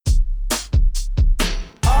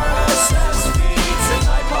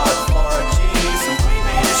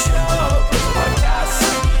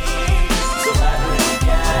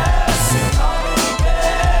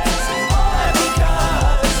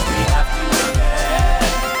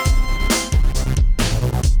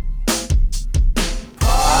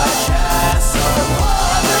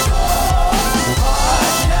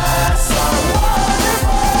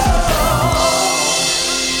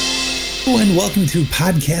welcome to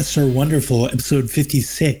Podcasts Are Wonderful, episode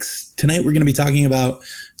 56. Tonight we're going to be talking about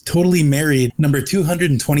Totally Married, number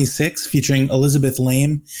 226, featuring Elizabeth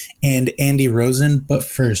Lame and Andy Rosen. But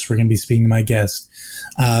first, we're going to be speaking to my guest.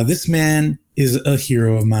 This man is a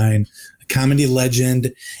hero of mine, a comedy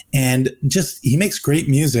legend, and he makes great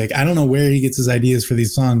music. I don't know where he gets his ideas for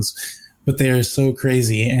these songs, but they are so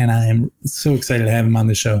crazy, and I am so excited to have him on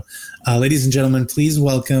the show. Ladies and gentlemen, please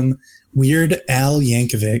welcome Weird Al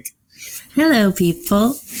Yankovic. Hello,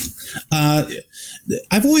 people.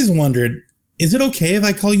 I've always wondered, is it okay if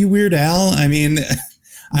I call you Weird Al? I mean,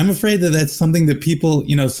 I'm afraid that that's something that people,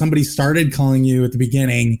 somebody started calling you at the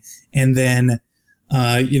beginning, and then,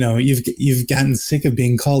 you've gotten sick of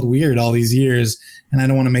being called weird all these years, and I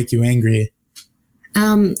don't want to make you angry.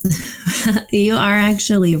 You are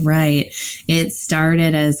actually right. It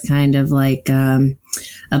started as kind of like a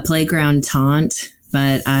playground taunt,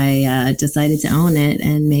 but I decided to own it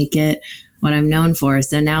and make it what I'm known for.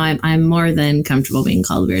 So now I'm more than comfortable being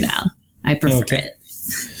called Weird Al. I prefer it.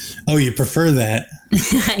 Oh, you prefer that?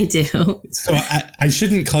 I do. So I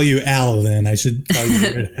shouldn't call you Al then. I should call you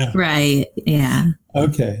Weird Al. Right. Yeah.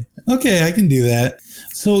 Okay, I can do that.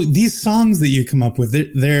 So these songs that you come up with,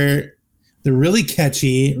 they're really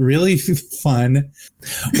catchy, really fun.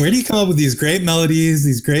 Where do you come up with these great melodies,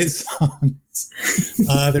 these great songs?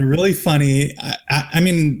 They're really funny. I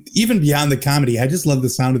mean, even beyond the comedy, I just love the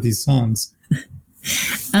sound of these songs.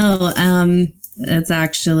 That's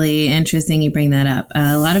actually interesting you bring that up.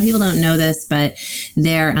 A lot of people don't know this, but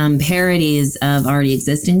they're parodies of already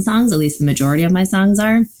existing songs. At least the majority of my songs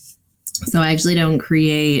are. So I actually don't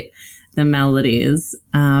create the melodies.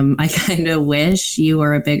 I kind of wish you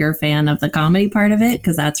were a bigger fan of the comedy part of it,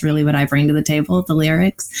 because that's really what I bring to the table, the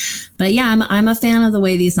lyrics. But yeah, I'm a fan of the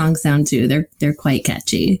way these songs sound too. They're quite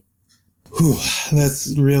catchy. Whew,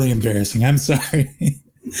 that's really embarrassing. I'm sorry.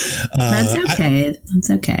 That's okay. That's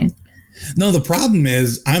okay. No, the problem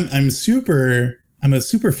is I'm a super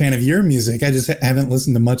fan of your music. I just haven't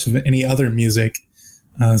listened to much of any other music,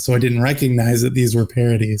 so I didn't recognize that these were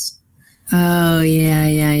parodies. Oh,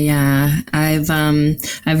 yeah.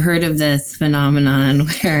 I've heard of this phenomenon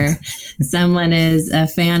where someone is a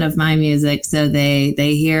fan of my music. So they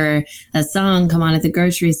hear a song come on at the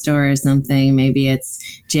grocery store or something. Maybe it's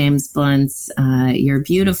James Blunt's You're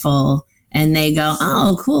Beautiful. And they go,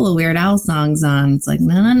 oh, cool, a Weird Al song's on. It's like,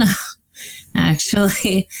 no.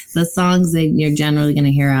 Actually, the songs that you're generally going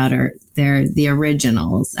to hear they're the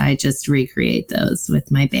originals. I just recreate those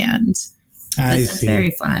with my band. I see.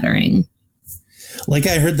 Very flattering. Like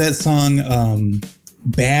I heard that song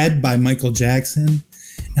Bad by Michael Jackson,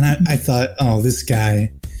 and I thought, oh, this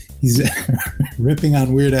guy, he's ripping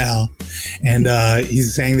on Weird Al, and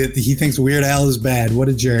he's saying that he thinks Weird Al is bad. What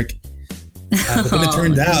a jerk. But then it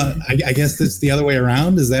turned out, I guess it's the other way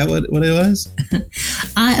around. Is that what it was?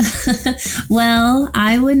 Well,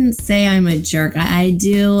 I wouldn't say I'm a jerk. I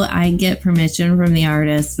get permission from the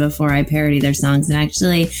artists before I parody their songs. And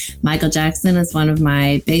actually, Michael Jackson is one of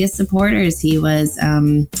my biggest supporters. He was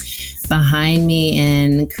behind me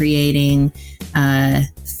in creating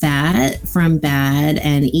Fat from Bad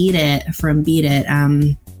and Eat It from Beat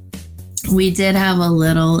It. We did have a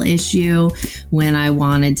little issue when I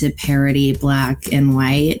wanted to parody Black and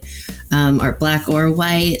White, or Black or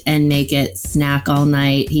White, and make it Snack All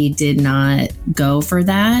Night. He did not go for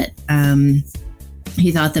that.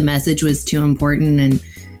 He thought the message was too important, and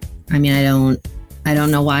I mean, I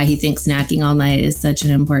don't know why he thinks snacking all night is such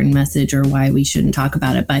an important message, or why we shouldn't talk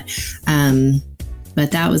about it. But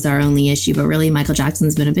that was our only issue. But really, Michael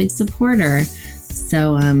Jackson's been a big supporter,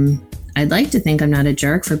 so I'd like to think I'm not a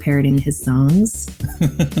jerk for parodying his songs.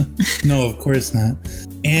 No, of course not.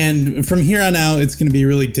 And from here on out, it's going to be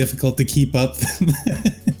really difficult to keep up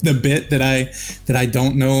the bit that I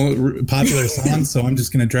don't know popular songs. So I'm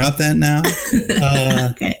just going to drop that now.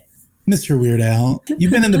 Okay. Mr. Weird Al,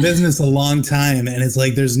 you've been in the business a long time, and it's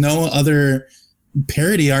like there's no other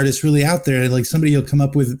parody artist really out there. Like somebody will come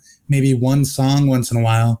up with maybe one song once in a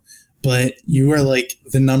while, but you are like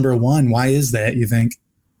the number one. Why is that, you think?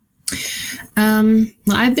 Well,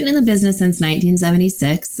 I've been in the business since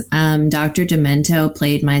 1976. Dr. Demento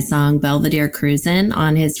played my song Belvedere Cruisin'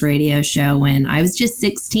 on his radio show when I was just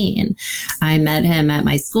 16. I met him at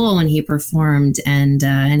my school when he performed, and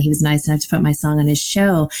he was nice enough to put my song on his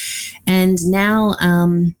show. And now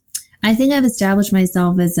I think I've established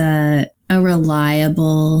myself as a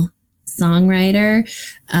reliable songwriter.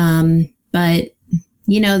 But,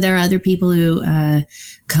 there are other people who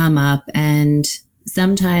come up, and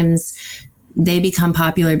sometimes they become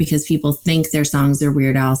popular because people think their songs are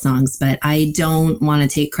Weird Al songs, but I don't want to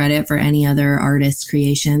take credit for any other artist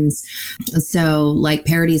creations. So like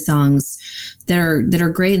parody songs that are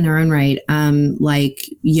great in their own right, like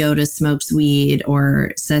Yoda Smokes Weed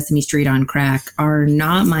or Sesame Street on Crack, are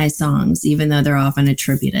not my songs, even though they're often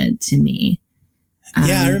attributed to me.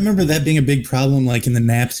 Yeah, I remember that being a big problem, like in the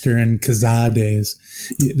Napster and Kazaa days.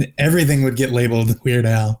 Everything would get labeled Weird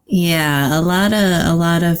Al. Yeah, a lot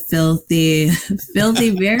of filthy,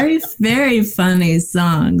 very, very funny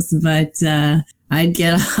songs, but I'd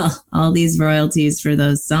get all these royalties for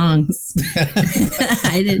those songs.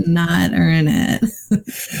 I did not earn it.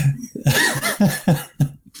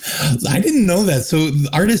 I didn't know that. So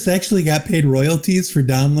artists actually got paid royalties for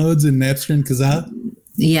downloads in Napster and Kazaa?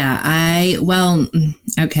 Yeah,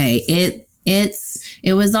 okay.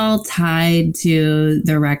 It was all tied to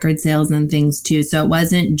the record sales and things too. So it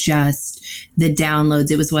wasn't just the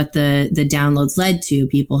downloads. It was what the downloads led to.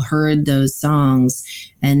 People heard those songs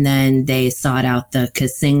and then they sought out the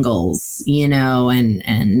singles, and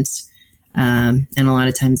a lot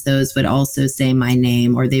of times those would also say my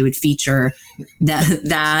name, or they would feature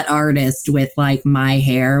that artist with like my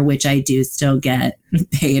hair, which I do still get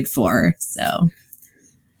paid for. So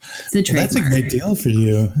it's a trademark. That's a great deal for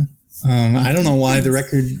you. I don't know why the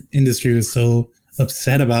record industry was so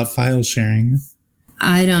upset about file sharing.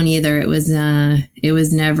 I don't either. It was never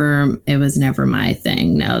my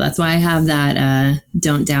thing. No, that's why I have that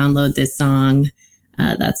don't download this song.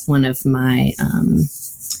 That's one of my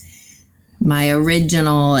my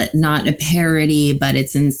original, not a parody, but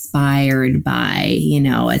it's inspired by,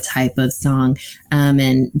 a type of song.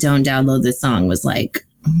 And don't download this song was like,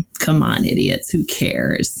 come on, idiots, who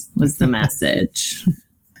cares? Was the message.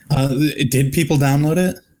 Did people download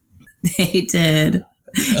it? They did.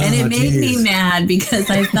 And it made me mad because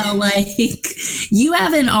I felt like you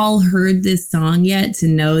haven't all heard this song yet to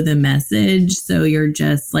know the message. So you're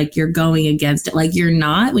just like, you're going against it. Like you're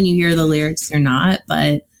not, when you hear the lyrics, you're not,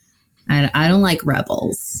 but I don't like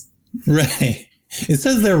rebels. Right. It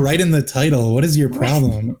says they're right in the title. What is your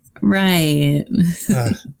problem? Right.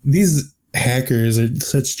 These hackers are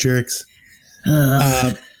such jerks.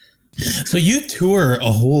 So you tour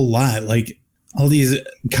a whole lot, like all these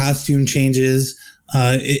costume changes.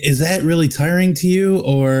 Is that really tiring to you,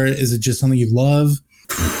 or is it just something you love?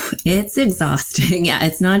 It's exhausting. Yeah,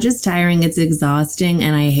 it's not just tiring, it's exhausting,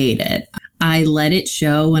 and I hate it. I let it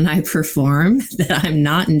show when I perform that I'm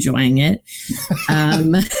not enjoying it.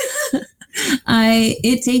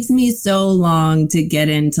 It takes me so long to get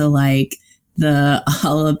into like the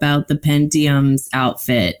all about the Pentiums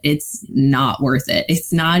outfit. It's not worth it.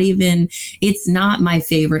 It's not my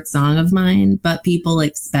favorite song of mine, but people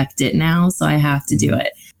expect it now, so I have to do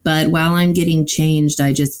it. But while I'm getting changed,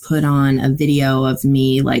 I just put on a video of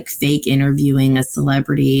me like fake interviewing a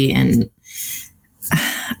celebrity, and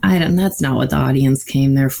that's not what the audience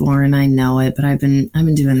came there for, and I know it, but I've been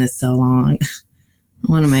doing this so long.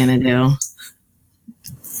 What am I gonna do?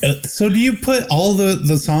 So do you put all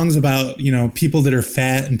the songs about, people that are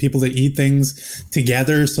fat and people that eat things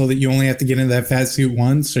together so that you only have to get into that fat suit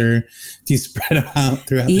once, or do you spread them out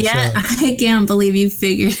throughout the show? Yeah, I can't believe you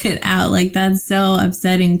figured it out. Like, that's so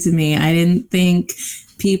upsetting to me. I didn't think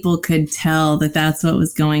people could tell that that's what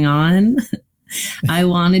was going on. I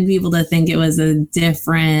wanted people to think it was a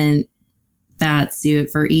different fat suit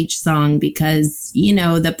for each song because,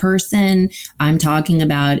 the person I'm talking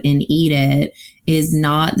in Eat It is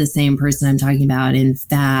not the same person I'm talking about in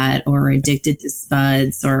Fat or Addicted to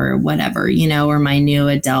Spuds or whatever, or my new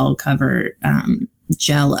Adele cover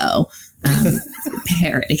Jello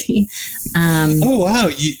parody. Oh, wow.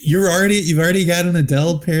 You've already got an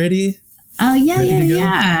Adele parody? Oh,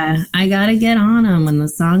 yeah. I got to get on them when the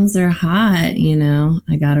songs are hot,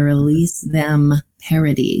 I got to release them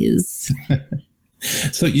parodies.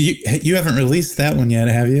 So you haven't released that one yet,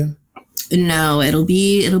 have you? No, it'll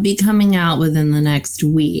be coming out within the next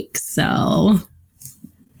week. So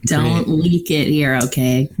don't leak it here,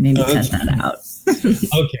 okay? Maybe cut that out.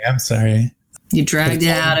 Okay, I'm sorry. You dragged it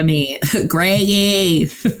out of me, Greggy.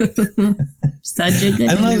 Such a good.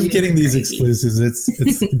 I love getting these exclusives. It's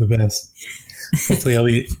the best. Hopefully, I'll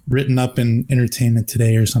be written up in Entertainment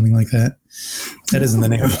Today or something like that. That isn't the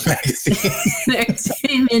name of the magazine.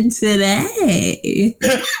 Entertainment Today.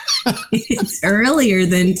 It's earlier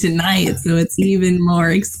than tonight, so it's even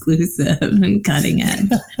more exclusive and cutting edge.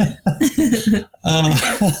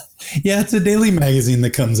 Yeah, it's a daily magazine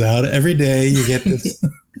that comes out every day. You get this.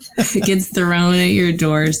 It gets thrown at your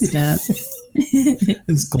doorstep.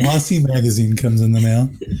 This glossy magazine comes in the mail.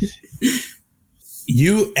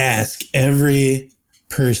 You ask every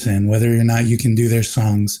person whether or not you can do their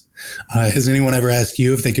songs. Has anyone ever asked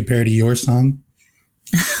you if they could parody your song?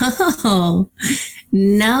 Oh,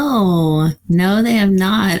 no, they have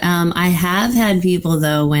not. I have had people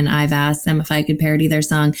though, when I've asked them if I could parody their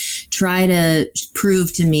song, try to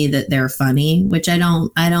prove to me that they're funny, which I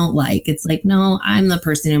don't like. It's like, no, I'm the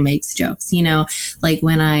person who makes jokes, like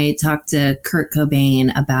when I talked to Kurt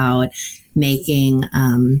Cobain about making,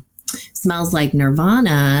 Smells Like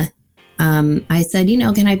Nirvana. I said,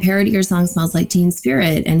 can I parody your song Smells Like Teen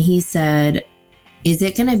Spirit? And he said, is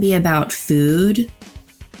it going to be about food?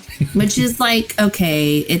 Which is like,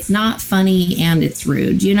 okay, it's not funny and it's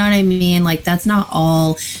rude. You know what I mean? Like, that's not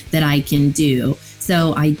all that I can do.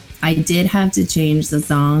 So I did have to change the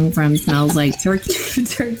song from Smells Like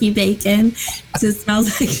Turkey Bacon to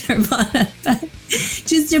Smells Like Nirvana.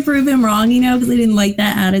 Just to prove him wrong, because I didn't like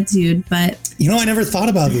that attitude. But I never thought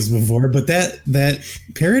about this before, but that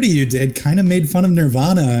parody you did kind of made fun of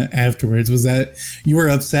Nirvana afterwards. Was that you were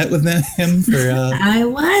upset with him for? I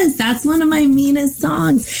was. That's one of my meanest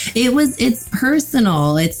songs. It's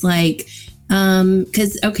personal. It's like,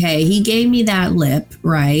 because okay, he gave me that lip,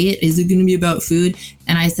 right? Is it going to be about food?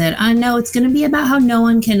 And I said, no, it's going to be about how no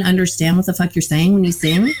one can understand what the fuck you're saying when you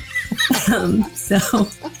sing. So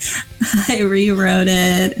I rewrote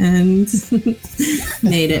it and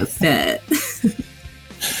made it fit.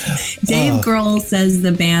 Dave Grohl says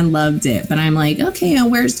the band loved it, but I'm like, okay,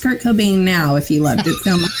 and where's Kurt Cobain now if he loved it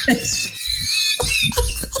so much?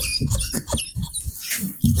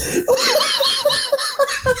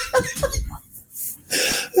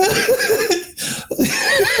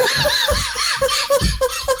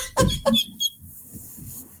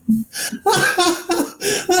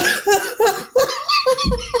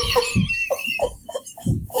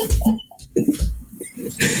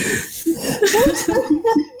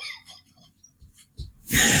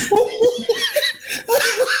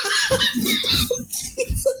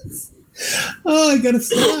 Oh, I gotta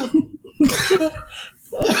stop.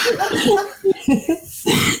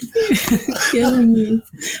 Killing me.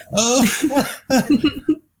 Oh.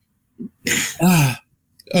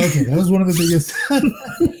 Okay, that was one of the biggest.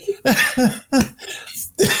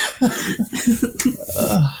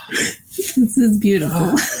 This is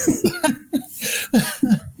beautiful.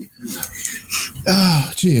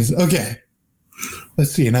 Oh, geez. Okay.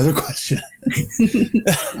 Let's see. Another question.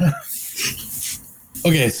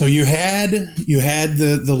 Okay, so you had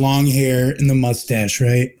the long hair and the mustache,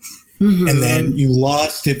 right? Mm-hmm. And then you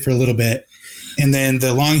lost it for a little bit, and then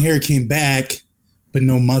the long hair came back, but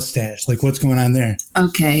no mustache. Like, what's going on there?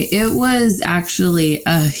 Okay, it was actually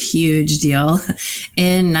a huge deal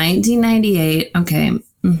in 1998. Okay.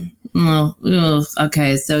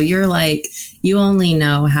 Okay, so you're like, you only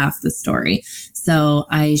know half the story. So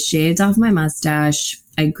I shaved off my mustache.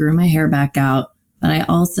 I grew my hair back out, but I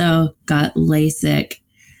also got LASIK.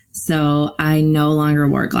 So I no longer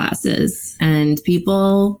wore glasses, and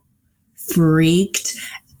people freaked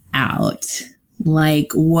out.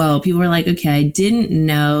 Like, whoa, people were like, okay, I didn't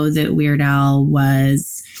know that Weird Al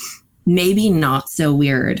was maybe not so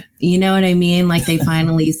weird. You know what I mean? Like, they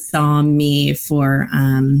finally saw me for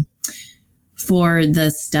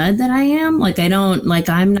the stud that I am. Like,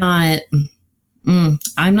 I'm not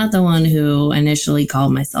the one who initially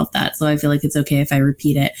called myself that. So I feel like it's okay if I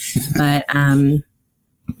repeat it. But,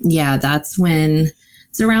 yeah, that's when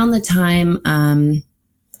it's around the time,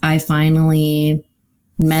 I finally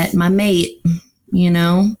met my mate,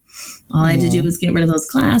 all I had to do was get rid of those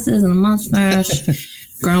glasses and the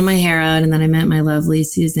mustache, grow my hair out. And then I met my lovely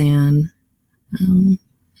Suzanne.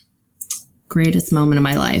 Greatest moment of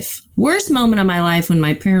my life. Worst moment of my life when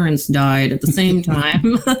my parents died at the same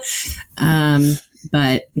time.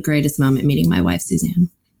 But greatest moment meeting my wife, Suzanne.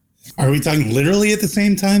 Are we talking literally at the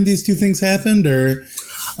same time these two things happened, or?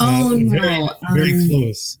 Oh, no. Very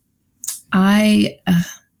close.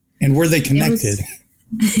 And were they connected?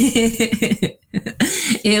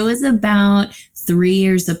 It was about 3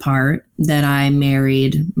 years apart that I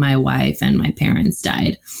married my wife and my parents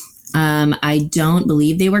died. I don't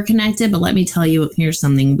believe they were connected, but let me tell you, here's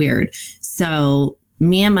something weird. So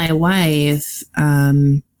me and my wife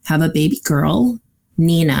have a baby girl,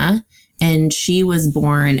 Nina, and she was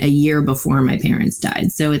born a year before my parents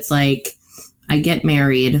died. So it's like I get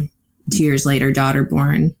married, 2 years later, daughter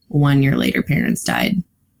born, 1 year later, parents died.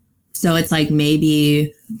 So it's like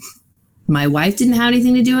maybe my wife didn't have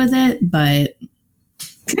anything to do with it, but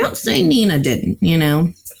don't say Nina didn't,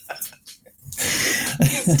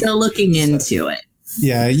 Still looking into it.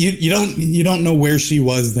 Yeah, you don't know where she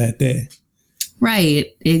was that day. Right,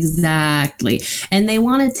 exactly. And they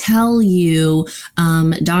want to tell you,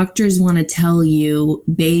 doctors want to tell you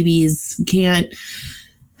babies can't.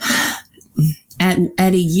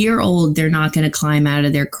 at a year old, they're not going to climb out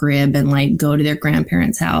of their crib and like go to their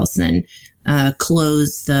grandparents' house and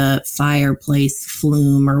close the fireplace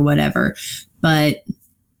flume or whatever. But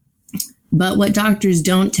what doctors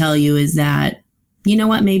don't tell you is that, you know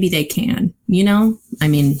what, maybe they can, you know? I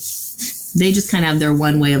mean, they just kind of have their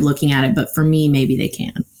one way of looking at it. But for me, maybe they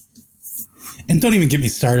can. And don't even get me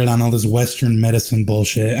started on all this Western medicine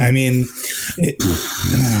bullshit. I mean,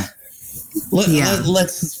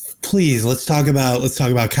 let's talk about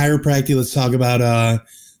chiropractic. Let's talk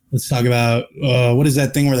about what is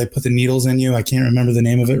that thing where they put the needles in you? I can't remember the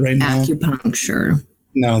name of it right now. Acupuncture.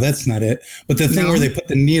 No, that's not it. But the thing where they put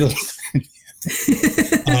the needles in you.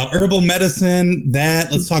 Herbal medicine,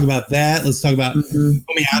 let's talk about that. Let's talk about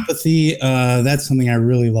homeopathy. That's something I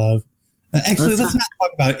really love. Actually, let's not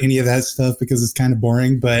talk about any of that stuff because it's kind of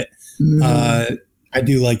boring, but I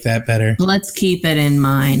do like that better. Let's keep it in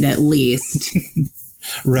mind at least.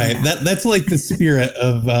 Right. Yeah. That's like the spirit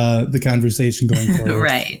of the conversation going forward.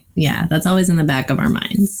 Right. Yeah. That's always in the back of our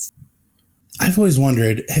minds. I've always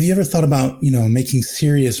wondered, have you ever thought about, making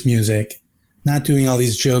serious music, not doing all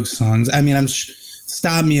these joke songs? I mean,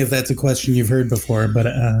 stop me if that's a question you've heard before, but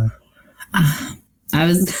I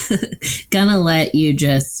was gonna let you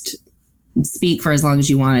just speak for as long as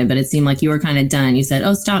you wanted, but it seemed like you were kind of done. You said,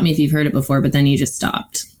 "Oh, stop me if you've heard it before," but then you just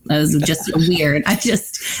stopped. That was just weird.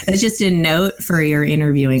 It's just a note for your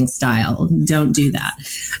interviewing style. Don't do that.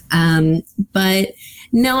 But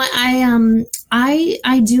no,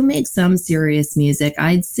 I do make some serious music.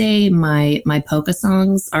 I'd say my polka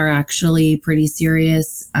songs are actually pretty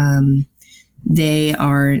serious. They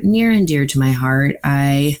are near and dear to my heart.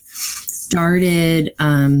 I started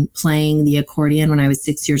playing the accordion when I was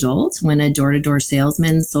 6 years old, when a door-to-door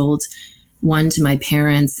salesman sold one to my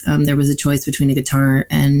parents. There was a choice between a guitar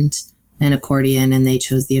and an accordion, and they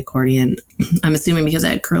chose the accordion. I'm assuming because I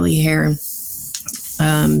had curly hair.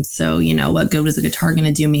 So, what good was a guitar going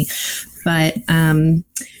to do me? But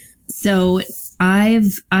so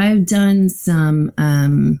I've done some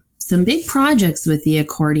big projects with the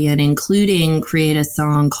accordion, including create a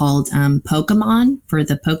song called Pokemon for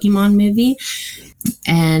the Pokemon movie.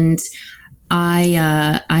 And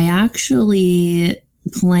I actually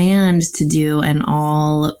planned to do an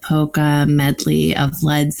all polka medley of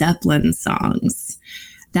Led Zeppelin songs.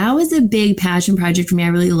 That was a big passion project for me. I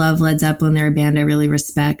really love Led Zeppelin. They're a band I really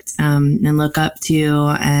respect and look up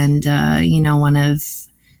to. And, one of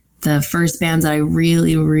the first bands that I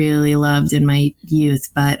really, really loved in my youth.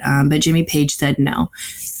 But Jimmy Page said no.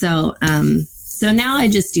 So now I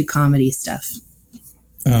just do comedy stuff.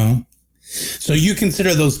 Oh. So you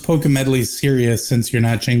consider those polka medleys serious since you're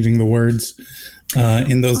not changing the words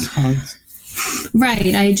in those songs?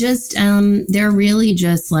 Right. I just, they're really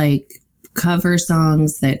just like cover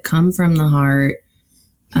songs that come from the heart.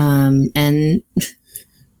 And,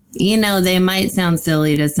 they might sound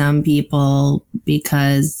silly to some people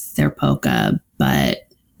because they're polka, but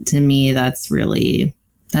to me, that's where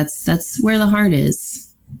the heart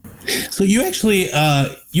is. So you actually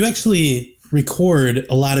record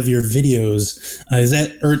a lot of your videos.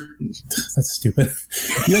 That's stupid.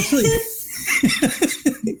 You actually,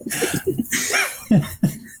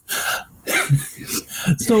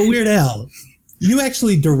 so Weird Al, you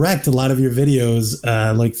actually direct a lot of your videos,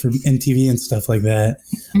 like for MTV and stuff like that.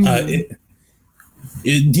 Mm-hmm.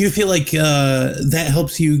 Do you feel like that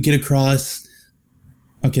helps you get across?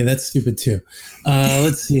 Okay, that's stupid too.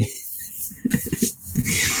 Let's see.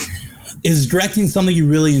 Is directing something you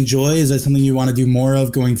really enjoy? Is that something you want to do more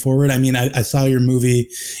of going forward? I mean, I saw your movie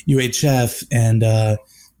UHF, and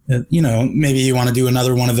maybe you want to do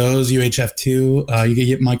another one of those, UHF 2. You could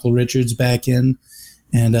get Michael Richards back in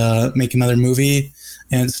and make another movie.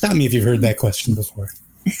 And stop me if you've heard that question before.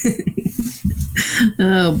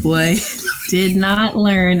 Oh boy, did not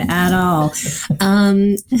learn at all.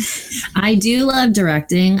 I do love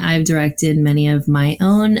directing. I've directed many of my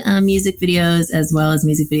own music videos as well as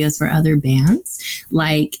music videos for other bands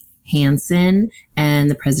like Hanson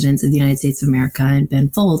and the Presidents of the United States of America and Ben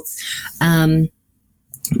Folds.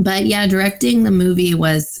 But yeah, directing the movie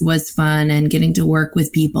was fun, and getting to work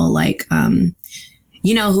with people like,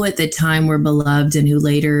 who at the time were beloved and who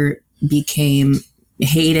later became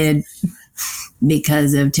hated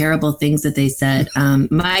because of terrible things that they said.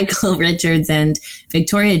 Michael Richards and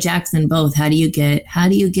Victoria Jackson both. How do you get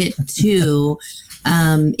two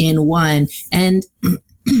in one? And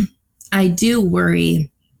I do worry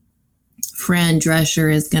Fran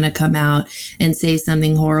Drescher is going to come out and say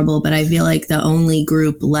something horrible, but I feel like the only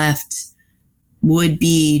group left would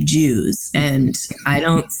be Jews, and I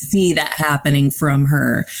don't see that happening from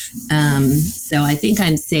her. So I think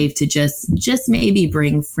I'm safe to just maybe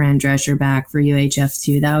bring Fran Drescher back for UHF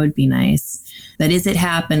 2. That would be nice. But is it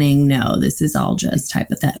happening? No, this is all just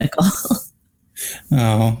hypothetical.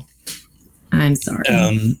 Oh, I'm sorry.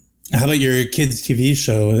 How about your kids' TV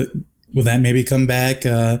show? Will that maybe come back?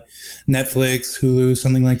 Netflix, Hulu,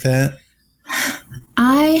 something like that?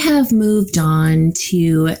 I have moved on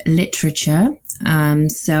to literature.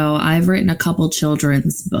 So I've written a couple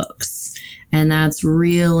children's books, and that's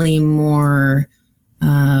really more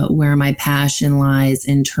where my passion lies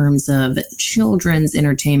in terms of children's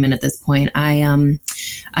entertainment at this point. I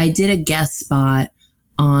did a guest spot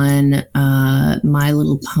on My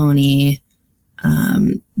Little Pony,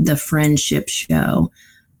 the Friendship Show,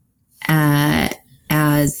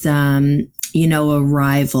 as a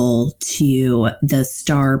rival to the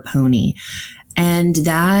Star Pony, and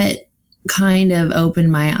that kind of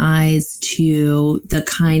opened my eyes to the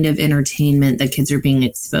kind of entertainment that kids are being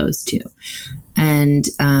exposed to. And,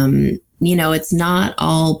 it's not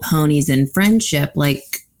all ponies and friendship. Like,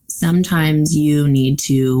 sometimes you need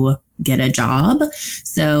to get a job.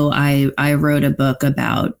 So I wrote a book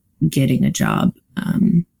about getting a job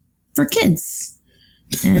for kids.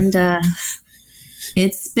 And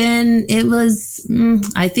it was,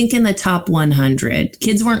 I think, in the top 100.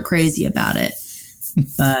 Kids weren't crazy about it.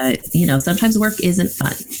 But, sometimes work isn't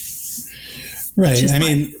fun. Right. I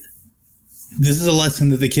mean, this is a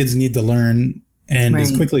lesson that the kids need to learn, and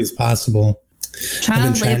as quickly as possible.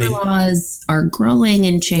 Child labor laws are growing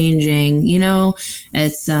and changing.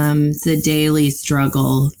 It's a daily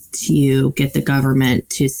struggle to get the government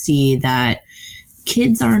to see that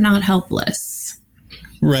kids are not helpless.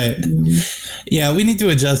 Right. Yeah, we need to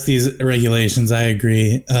adjust these regulations. I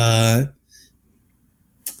agree.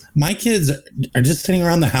 My kids are just sitting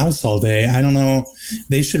around the house all day. I don't know.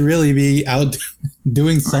 They should really be out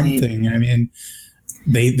doing something. Right. I mean,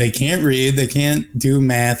 they can't read. They can't do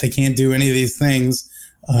math. They can't do any of these things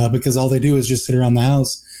because all they do is just sit around the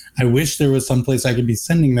house. I wish there was some place I could be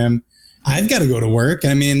sending them. I've got to go to work.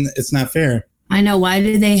 I mean, it's not fair. I know. Why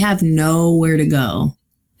do they have nowhere to go?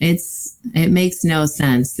 It makes no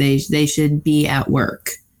sense. They should be at work.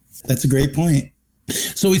 That's a great point.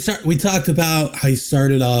 So we talked about how you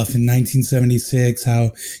started off in 1976,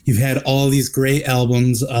 how you've had all these great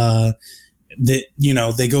albums that,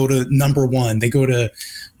 they go to number one, they go to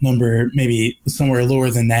number maybe somewhere lower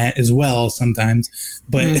than that as well sometimes.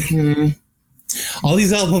 But all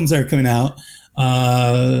these albums are coming out.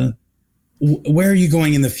 Where are you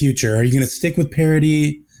going in the future? Are you going to stick with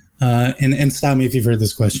parody? And stop me if you've heard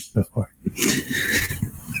this question before.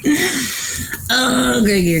 Oh,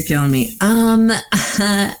 Greg, you're killing me. I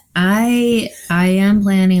am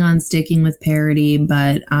planning on sticking with parody,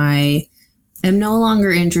 but I am no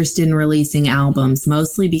longer interested in releasing albums,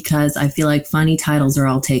 mostly because I feel like funny titles are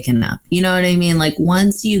all taken up. You know what I mean? Like,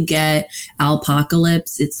 once you get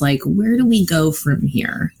Alpocalypse, it's like, where do we go from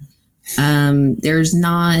here? There's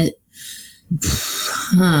not,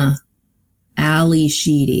 Ali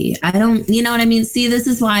Sheedy. I don't, you know what I mean? See, this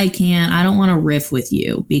is why I don't want to riff with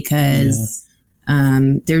you because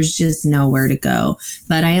there's just nowhere to go.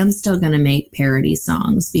 But I am still going to make parody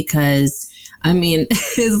songs because, I mean,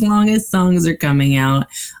 as long as songs are coming out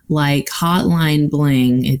like Hotline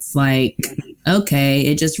Bling, it's like, okay,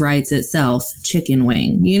 it just writes itself. Chicken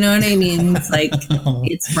Wing. You know what I mean? It's like,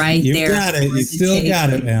 it's right there. You got it. You still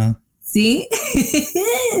got it, man. See?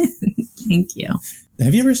 Thank you.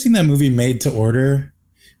 Have you ever seen that movie Made to Order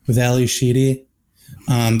with Ali Sheedy?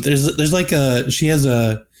 There's like she has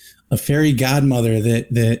a fairy godmother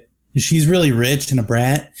that she's really rich and a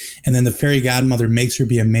brat, and then the fairy godmother makes her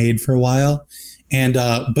be a maid for a while, and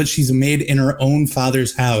but she's a maid in her own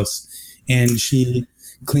father's house, and she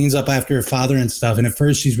cleans up after her father and stuff. And at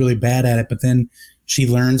first she's really bad at it, but then she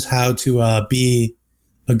learns how to be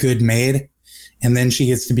a good maid. And then she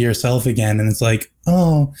gets to be herself again. And it's like,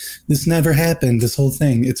 oh, this never happened. This whole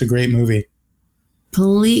thing. It's a great movie.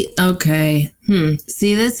 Okay.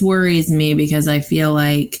 See, this worries me because I feel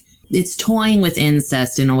like it's toying with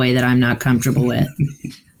incest in a way that I'm not comfortable with.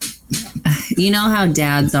 You know how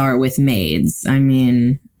dads are with maids. I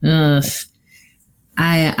mean, ugh.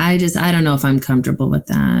 I don't know if I'm comfortable with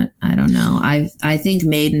that. I don't know. I think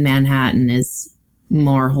Maid in Manhattan is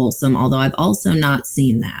more wholesome, although I've also not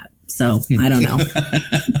seen that. So I don't know.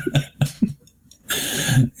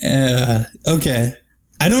 Okay.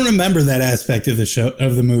 I don't remember that aspect of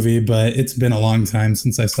the movie, but it's been a long time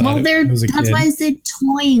since I saw it. Well, that's why I said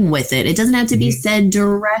toying with it. It doesn't have to be said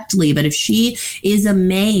directly, but if she is a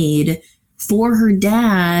maid for her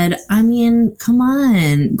dad. I mean, come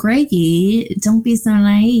on, Greggy, don't be so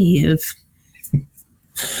naive.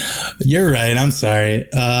 You're right. I'm sorry.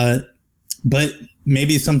 But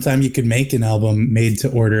maybe sometime you could make an album made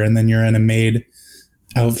to order, and then you're in a made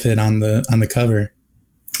outfit on the cover.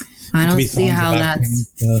 I don't see how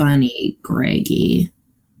that's funny, Greggy.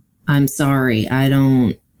 I'm sorry. I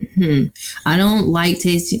don't like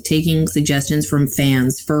taking suggestions from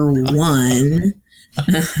fans, for one.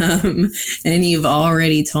 And you've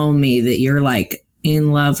already told me that you're like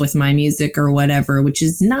in love with my music or whatever, which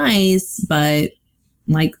is nice, but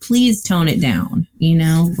like, please tone it down. You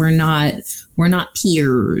know, we're not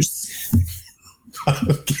peers.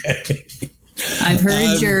 Okay. I've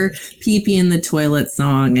heard your pee-pee in the toilet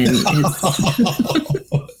song, and it's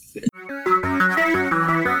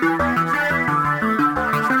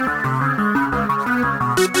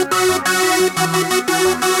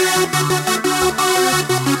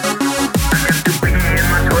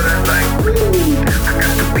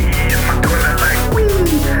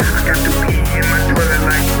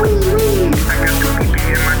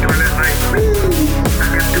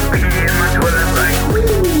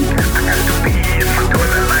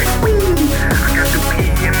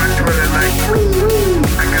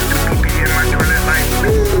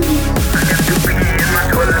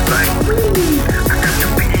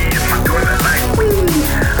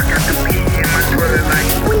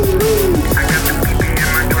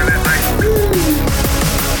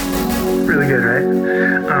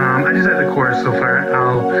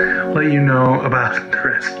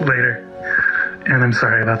and I'm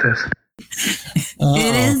sorry about this.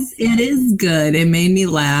 It is good. It made me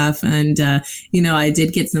laugh, and I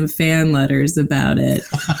did get some fan letters about it,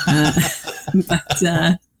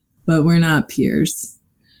 but we're not peers.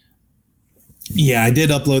 Yeah, I did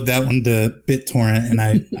upload that one to BitTorrent, and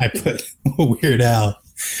I put Weird Al.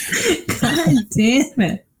 God damn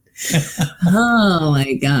it! Oh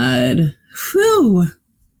my god! Whew.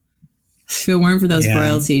 If it weren't for those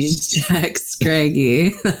royalty checks,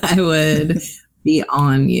 Greggy, I would be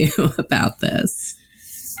on you about this.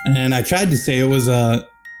 And I tried to say it was a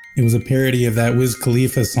parody of that Wiz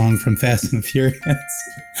Khalifa song from Fast and Furious.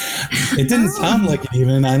 It didn't sound like it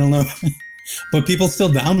even. I don't know. But people still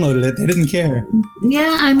downloaded it. They didn't care.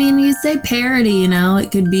 Yeah, I mean, you say parody,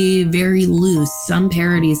 it could be very loose. Some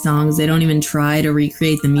parody songs, they don't even try to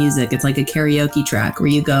recreate the music. It's like a karaoke track where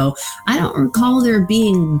you go, I don't recall there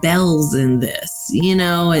being bells in this,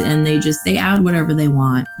 and they add whatever they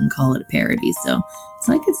want and call it a parody. So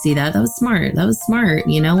I could see that. That was smart.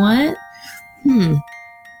 You know what?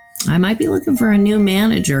 I might be looking for a new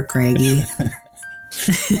manager, Craigie.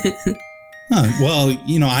 Huh. Well,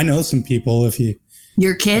 I know some people. If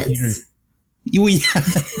your kids, yeah.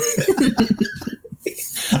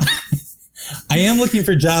 I am looking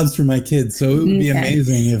for jobs for my kids, so it would be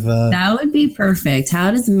amazing if that would be perfect.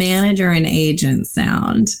 How does manager and agent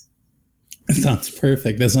sound? That sounds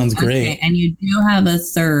perfect. That sounds great. Okay, and you do have a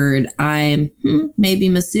third. I'm maybe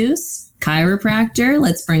masseuse, chiropractor.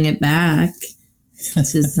 Let's bring it back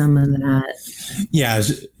to some of that. Yeah,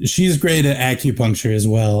 she's great at acupuncture as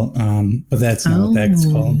well, but that's not what that's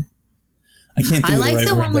called. I can't. I like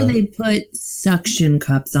the one where they put suction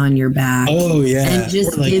cups on your back. Oh yeah, and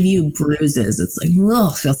just give you bruises. It's like,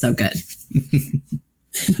 oh, feels so good.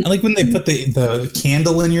 I like when they put the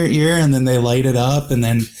candle in your ear and then they light it up, and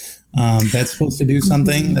then that's supposed to do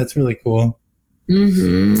something. Mm-hmm. That's really cool.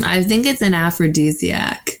 Mm-hmm. I think it's an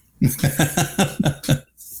aphrodisiac.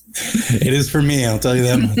 It is for me, I'll tell you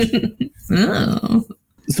that much. Oh.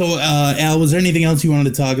 So, Al, was there anything else you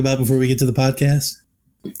wanted to talk about before we get to the podcast?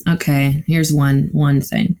 Okay, here's one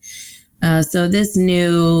thing. So this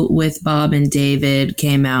new with Bob and David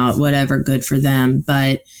came out, whatever, good for them.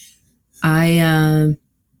 But I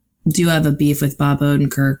do have a beef with Bob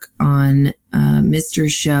Odenkirk on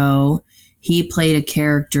Mr. Show. He played a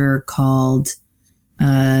character called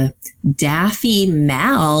Daffy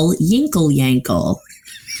Mal Yinkle Yankle.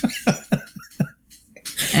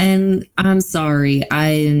 And I'm sorry,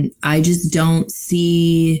 I just don't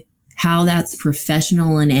see how that's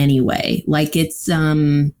professional in any way. Like, it's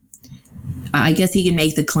I guess he can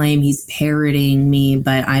make the claim he's parroting me,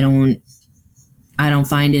 but I don't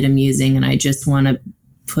find it amusing, and I just want to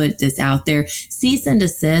put this out there. Cease and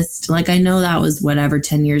desist. Like, I know that was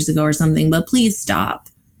 10 years ago or something, but please stop.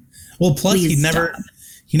 Well, plus he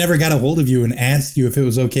never got a hold of you and asked you if it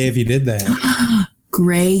was okay if he did that.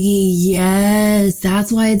 Greggy, yes.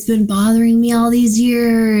 That's why it's been bothering me all these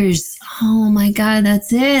years. Oh my God,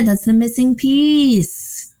 that's it. That's the missing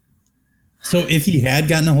piece. So if he had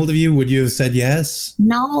gotten a hold of you, would you have said yes?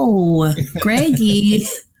 No, Greggy.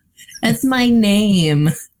 That's my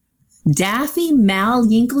name. Daffy, Mal,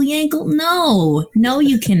 Yinkle Yankle? No,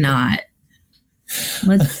 you cannot.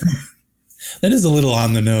 Let's. That is a little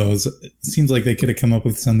on the nose. It seems like they could have come up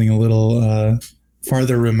with something a little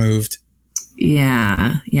farther removed.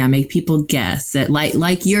 Yeah, make people guess it,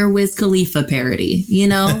 like your Wiz Khalifa parody.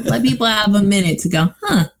 Let people have a minute to go,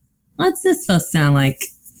 what's this supposed to sound like?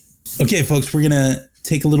 Okay, folks, we're gonna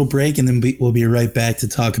take a little break and then we'll be right back to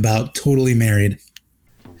talk about Totally Married.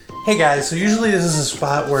 Hey guys, so usually this is a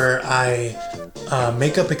spot where I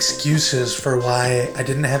make up excuses for why I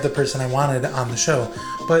didn't have the person I wanted on the show.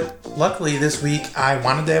 But luckily this week I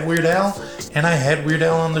wanted to have Weird Al, and I had Weird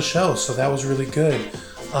Al on the show, so that was really good.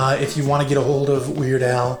 If you want to get a hold of Weird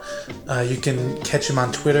Al, you can catch him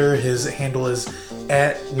on Twitter. His handle is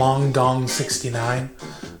 @longdong69.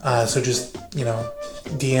 So just,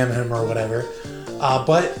 DM him or whatever.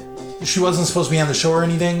 But she wasn't supposed to be on the show or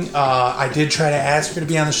anything. I did try to ask her to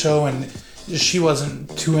be on the show, and she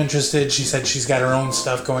wasn't too interested. She said she's got her own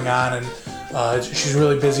stuff going on, and she's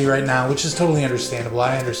really busy right now, which is totally understandable.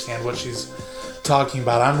 I understand what she's talking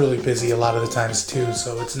about. I'm really busy a lot of the times too,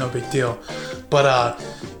 so it's no big deal. But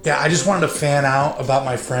I just wanted to fan out about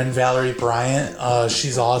my friend Valerie Bryant.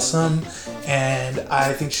 She's awesome, and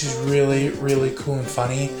I think she's really, really cool and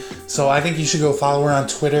funny. So I think you should go follow her on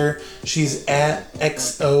Twitter. She's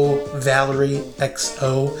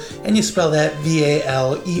 @XOValerieXO, and you spell that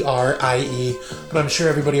VALERIE. But I'm sure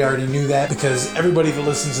everybody already knew that because everybody that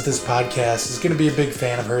listens to this podcast is going to be a big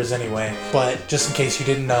fan of hers anyway. But just in case you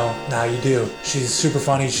didn't know, now you do. She's super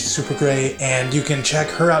funny, she's super great, and you can check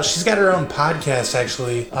her out. She's got her own podcast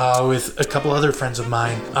actually with a couple other friends of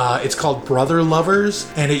mine. It's called Brother Lovers,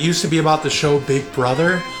 and it used to be about the show Big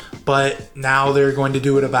Brother, but now they're going to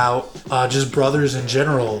do it about just brothers in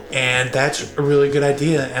general, and that's a really good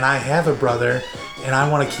idea. And I have a brother, and I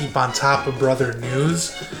want to keep on top of brother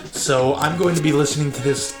news, so I'm going to be listening to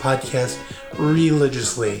this podcast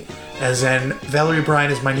religiously. As in, Valerie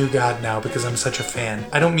Bryant is my new god now because I'm such a fan.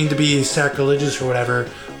 I don't mean to be sacrilegious or whatever,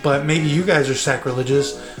 but maybe you guys are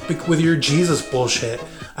sacrilegious with your Jesus bullshit.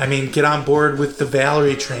 I mean, get on board with the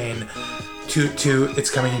Valerie train. Toot toot, it's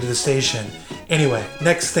coming into the station. Anyway,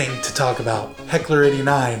 next thing to talk about.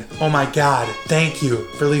 Heckler89. Oh my god, thank you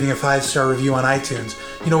for leaving a 5-star review on iTunes.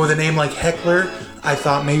 With a name like Heckler, I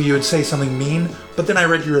thought maybe you would say something mean, but then I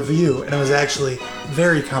read your review and it was actually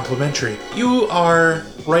very complimentary. You are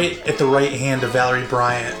right at the right hand of Valerie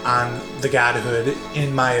Bryant on the godhood,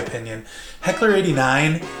 in my opinion.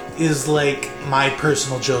 Heckler89 is like my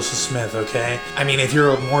personal Joseph Smith, okay? I mean, if you're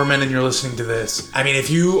a Mormon and you're listening to this, if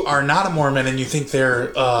you are not a Mormon and you think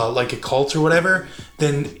they're like a cult or whatever,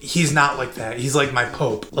 then he's not like that. He's like my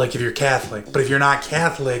Pope, like if you're Catholic. But if you're not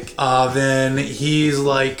Catholic, then he's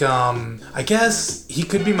like, I guess he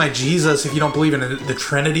could be my Jesus if you don't believe in the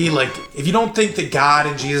Trinity. Like, if you don't think that God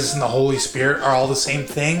and Jesus and the Holy Spirit are all the same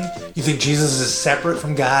thing, you think Jesus is separate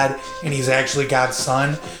from God and he's actually God's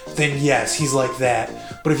son, then yes, he's like that.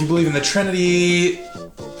 But if you believe in the Trinity,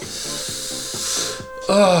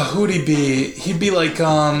 who would he be? He'd be like,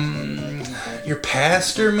 your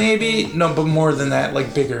pastor, maybe? No, but more than that,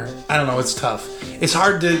 like bigger. I don't know, it's tough. It's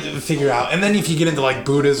hard to figure out. And then if you get into like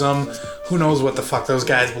Buddhism, who knows what the fuck those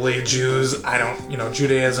guys believe. Jews, I don't,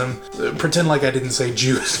 Judaism. Pretend like I didn't say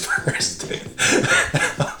Jews first.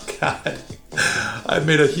 Oh God. I've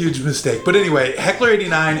made a huge mistake. But anyway,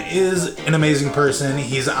 Heckler89 is an amazing person.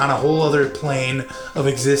 He's on a whole other plane of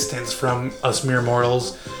existence from us mere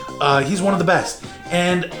mortals. He's one of the best.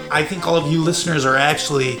 And I think all of you listeners are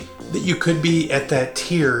actually, that you could be at that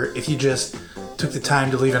tier if you just took the time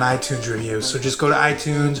to leave an iTunes review. So just go to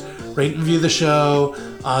iTunes, rate and review the show,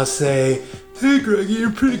 say, hey Greggy,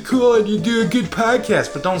 you're pretty cool and you do a good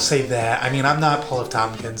podcast. But don't say that. I'm not Paul F.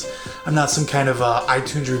 Tompkins. I'm not some kind of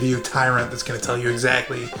iTunes review tyrant that's going to tell you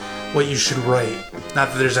exactly what you should write. Not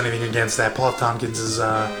that there's anything against that. Paul F. Tompkins is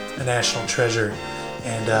a national treasure,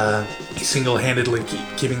 and he's single-handedly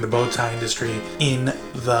keeping the bow tie industry in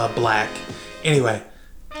the black. Anyway,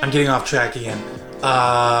 I'm getting off track again.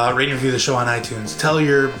 Rate and review the show on iTunes. Tell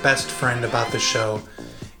your best friend about the show,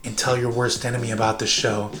 and tell your worst enemy about the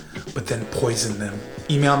show, but then poison them.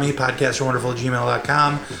 Email me,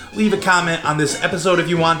 podcasterwonderful@gmail.com. Leave a comment on this episode if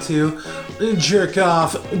you want to. Jerk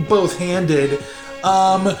off both-handed.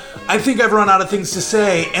 I think I've run out of things to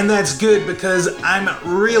say, and that's good because I'm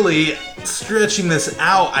really stretching this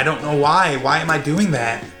out. I don't know why. Why am I doing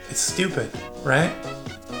that? It's stupid, right?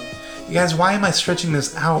 You guys, why am I stretching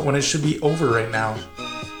this out when it should be over right now?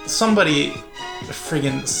 Somebody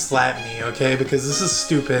friggin' slap me, okay? Because this is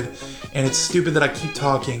stupid, and it's stupid that I keep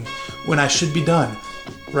talking when I should be done,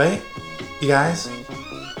 right? You guys?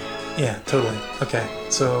 Yeah, totally. Okay,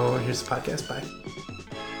 so here's the podcast. Bye.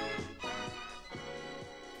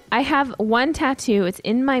 I have one tattoo. It's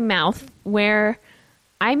in my mouth where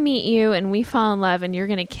I meet you and we fall in love and you're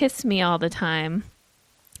going to kiss me all the time.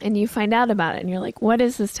 And you find out about it and you're like, what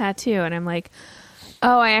is this tattoo? And I'm like,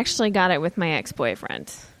 oh, I actually got it with my ex-boyfriend.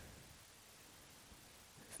 It's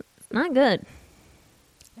not good.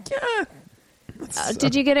 Yeah.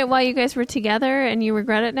 Did you get it while you guys were together and you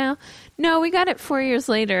regret it now? No, we got it 4 years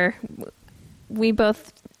later. We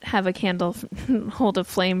both have a candle hold a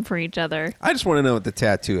flame for each other. I just want to know what the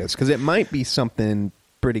tattoo is because it might be something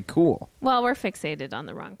pretty cool. Well, we're fixated on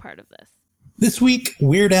the wrong part of this. This week,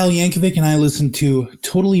 Weird Al Yankovic and I listened to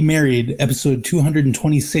Totally Married, episode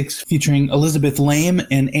 226, featuring Elizabeth Lame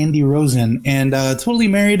and Andy Rosen. And Totally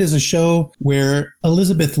Married is a show where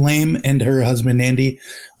Elizabeth Lame and her husband, Andy,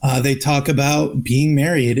 they talk about being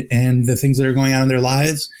married and the things that are going on in their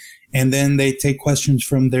lives. And then they take questions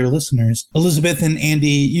from their listeners. Elizabeth and Andy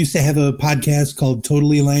used to have a podcast called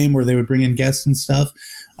Totally Lame where they would bring in guests and stuff.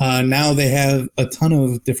 Now they have a ton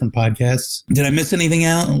of different podcasts. Did I miss anything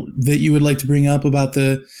out that you would like to bring up about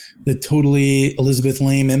the Totally Elizabeth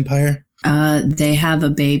Lame empire? They have a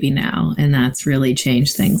baby now, and that's really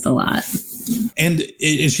changed things a lot. And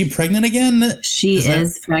is she pregnant again? She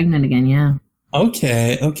is pregnant again, yeah.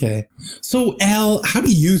 Okay. So, Al, how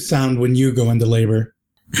do you sound when you go into labor?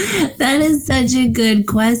 That is such a good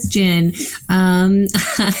question.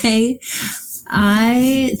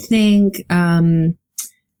 I think,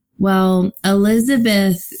 well,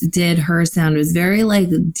 Elizabeth did her sound. It was very like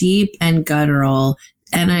deep and guttural.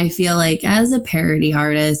 And I feel like as a parody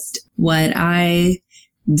artist, what I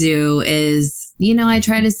do is, I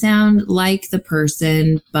try to sound like the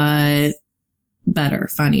person, but better,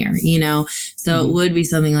 funnier, So it would be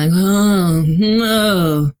something like,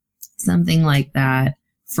 oh, something like that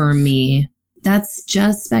for me. That's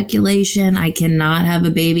just speculation. I cannot have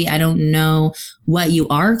a baby. I don't know what you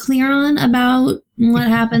are clear on about what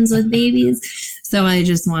happens with babies. So I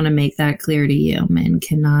just want to make that clear to you. Men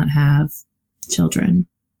cannot have children.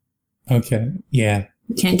 Okay. Yeah.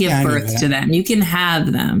 You can't give birth to them. You can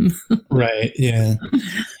have them. Right. Yeah.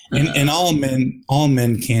 And all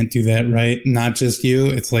men can't do that, right? Not just you.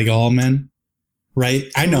 It's like all men. Right.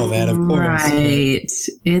 I know that, of course. Right.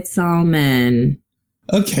 It's all men.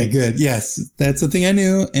 Okay, good. Yes, that's the thing I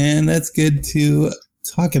knew. And that's good to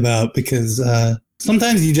talk about because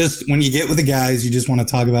sometimes when you get with the guys, you just want to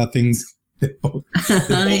talk about things. Oh,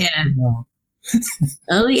 yeah.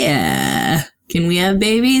 Oh, yeah. Can we have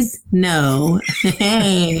babies? No.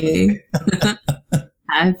 Hey.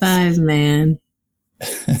 High five, man.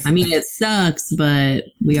 I mean, it sucks, but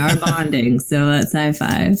we are bonding. So that's high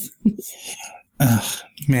five.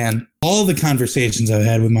 Man, all the conversations I've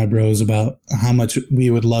had with my bros about how much we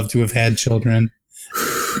would love to have had children.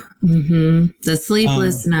 Mm-hmm. The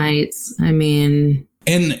sleepless nights. I mean.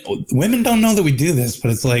 And women don't know that we do this, but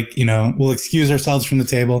it's like, we'll excuse ourselves from the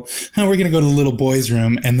table. And we're going to go to the little boys'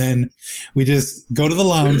 room. And then we just go to the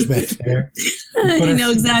lounge back there. I know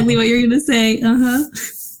exactly what you're going to say. Uh-huh.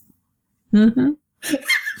 Uh-huh.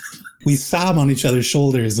 We sob on each other's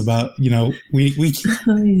shoulders about, we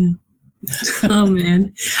Oh, yeah. Oh,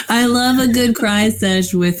 man. I love a good cry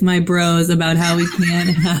sesh with my bros about how we can't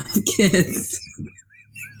have kids.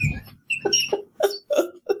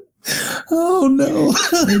 Oh, no.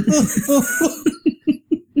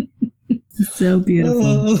 So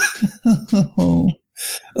beautiful. Oh,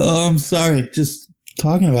 I'm sorry. Just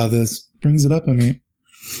talking about this brings it up on me.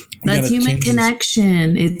 That's human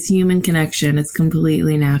connection. It's human connection. It's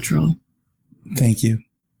completely natural. Thank you.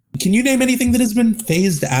 Can you name anything that has been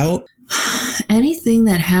phased out? Anything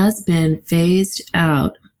that has been phased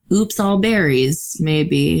out. Oops, all berries,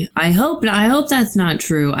 maybe. I hope that's not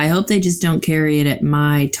true. I hope they just don't carry it at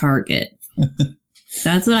my Target.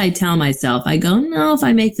 That's what I tell myself. I go, no, if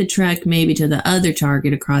I make the trek maybe to the other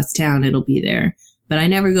Target across town, it'll be there. But I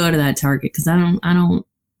never go to that Target because I don't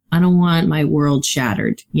want my world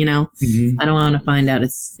shattered, Mm-hmm. I don't want to find out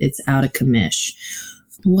it's out of commish.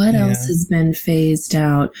 What else has been phased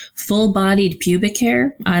out? Full-bodied pubic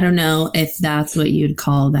hair? I don't know if that's what you'd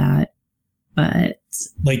call that, but...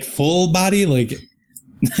 Like full body? Like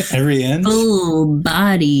every inch?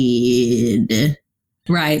 Full-bodied.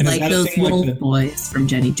 Right, and like those wolf boys from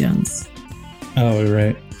Jenny Jones. Oh,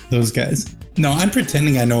 right. Those guys. No, I'm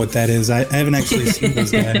pretending I know what that is. I haven't actually seen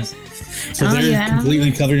those guys. So they're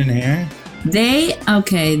completely covered in hair? They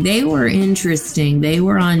were interesting. They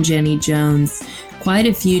were on Jenny Jones quite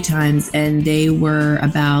a few times, and they were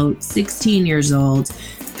about 16 years old,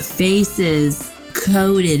 faces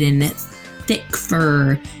coated in thick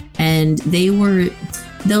fur, and they were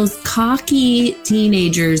those cocky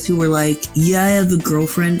teenagers who were like, yeah, I have a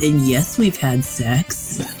girlfriend, and yes, we've had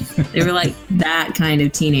sex. They were like that kind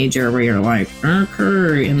of teenager where you're like,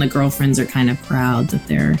 and the girlfriends are kind of proud that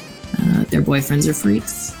their boyfriends are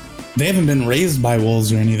freaks. They haven't been raised by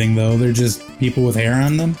wolves or anything, though. They're just people with hair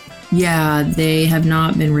on them. Yeah, they have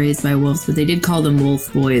not been raised by wolves, but they did call them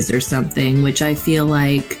wolf boys or something, which I feel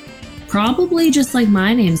like probably just like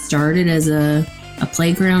my name started as a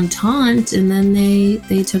playground taunt, and then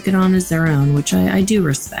they took it on as their own, which I do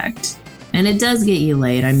respect. And it does get you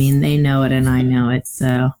laid. I mean, they know it and I know it,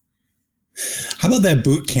 so. How about that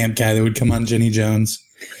boot camp guy that would come on Jenny Jones?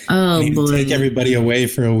 Oh, and he'd boy. take everybody away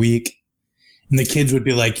for a week. And the kids would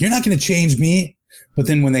be like, you're not going to change me. But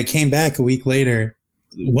then when they came back a week later,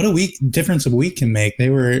 what a week difference a week can make. They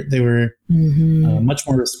were much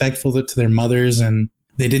more respectful to their mothers, and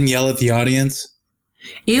they didn't yell at the audience.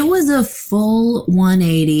 It was a full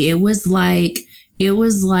 180. It was like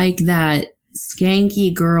that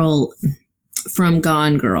skanky girl from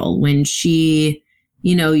Gone Girl when she,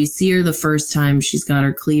 you see her the first time, she's got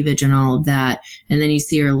her cleavage and all of that. And then you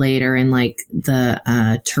see her later in like the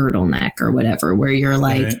turtleneck or whatever, where you're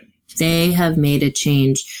like, right. They have made a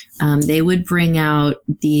change. They would bring out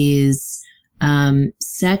these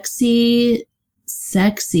sexy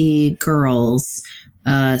girls,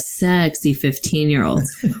 sexy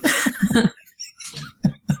 15-year-olds.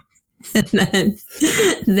 And then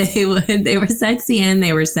they were sexy and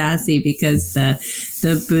they were sassy because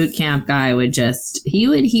the boot camp guy would he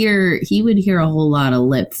would hear a whole lot of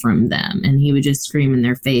lip from them and he would just scream in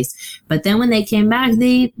their face. But then when they came back,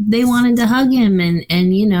 they wanted to hug him and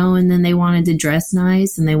then they wanted to dress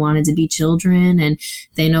nice and they wanted to be children and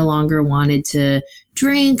they no longer wanted to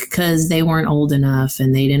drink because they weren't old enough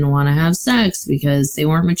and they didn't want to have sex because they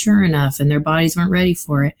weren't mature enough and their bodies weren't ready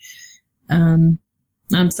for it.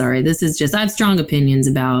 I'm sorry. I have strong opinions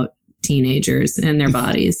about teenagers and their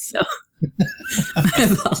bodies, so I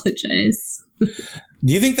apologize. Do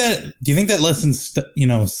you think that lesson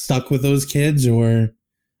stuck with those kids, or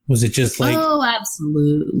was it just like? Oh,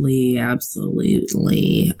 absolutely. I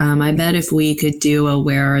bet if we could do a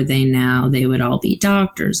Where Are They Now, they would all be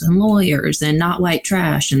doctors and lawyers and not white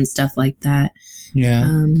trash and stuff like that.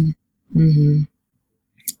 Yeah.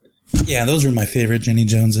 Yeah, those were my favorite Jenny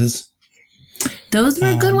Joneses. Those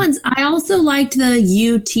were good ones. I also liked the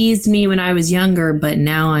 "You teased me when I was younger, but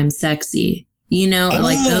now I'm sexy."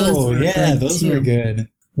 Like those. Oh, yeah, those were good.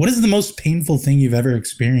 What is the most painful thing you've ever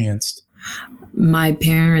experienced? My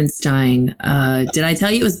parents dying. Did I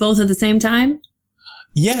tell you it was both at the same time?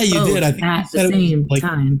 Yeah, you did. I think at the same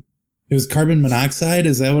time. It was carbon monoxide.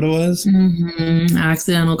 Is that what it was? Mm-hmm.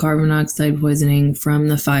 Accidental carbon monoxide poisoning from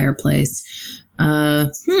the fireplace.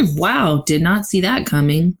 Wow, did not see that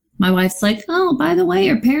coming. My wife's like, oh, by the way,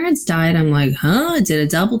 your parents died. I'm like, huh? I did a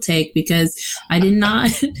double take because I did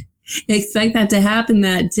not expect that to happen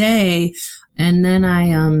that day. And then I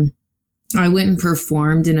went and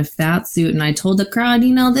performed in a fat suit and I told the crowd,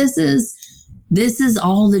 this is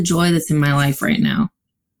all the joy that's in my life right now.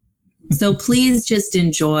 So please just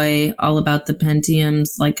enjoy All About the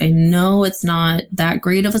Pentiums. Like, I know it's not that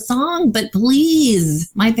great of a song, but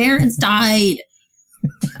please, my parents died.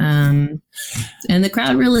 And the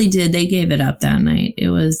crowd really did. They gave it up that night. It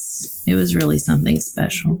was really something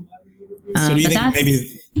special. So do you think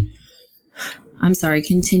maybe? I'm sorry.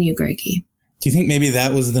 Continue, Greggy. Do you think maybe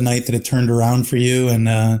that was the night that it turned around for you, and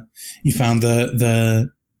you found the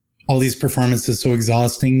all these performances so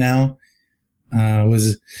exhausting now?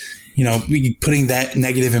 Was putting that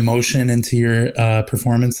negative emotion into your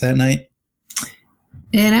performance that night?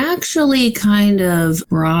 It actually kind of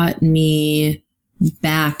brought me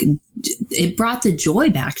back. It brought the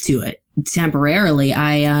joy back to it temporarily.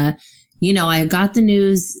 I got the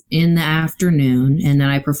news in the afternoon and then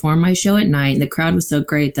I performed my show at night. And the crowd was so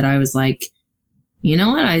great that I was like, you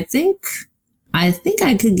know what? I think I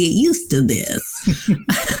could get used to this.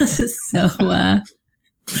 So,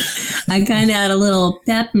 I kind of had a little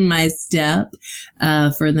pep in my step,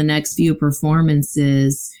 for the next few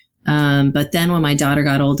performances. But then when my daughter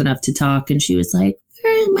got old enough to talk and she was like,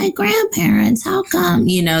 where are my grandparents? How come?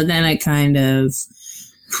 Then I kind of,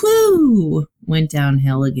 went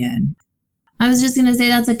downhill again. I was just going to say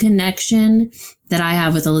that's a connection that I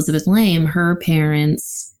have with Elizabeth Lame. Her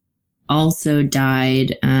parents also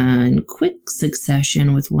died in quick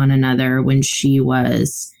succession with one another when she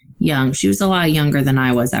was young. She was a lot younger than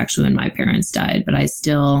I was actually when my parents died, but I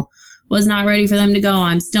still was not ready for them to go.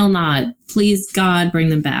 I'm still not. Please, God, bring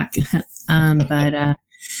them back.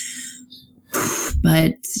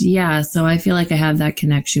 But yeah, so I feel like I have that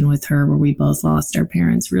connection with her where we both lost our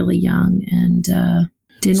parents really young and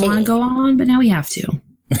didn't want to go on, but now we have to.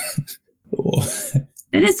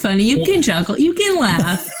 It is funny. You can chuckle. You can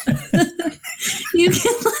laugh. You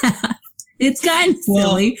can It's kind of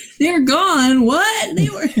silly. They're gone. What? They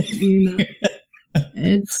were.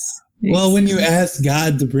 It's well, when you ask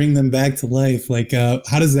God to bring them back to life, like,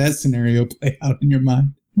 how does that scenario play out in your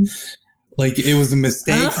mind? Like, it was a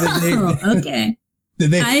mistake. Okay. Have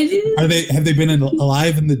they been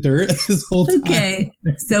alive in the dirt this whole time? Okay,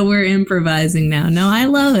 so we're improvising now. No, I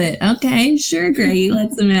love it. Okay, sure, Greggy.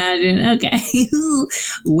 Let's imagine. Okay,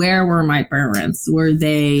 where were my parents? Were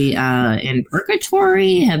they in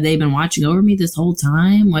purgatory? Have they been watching over me this whole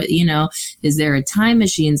time? What, is there a time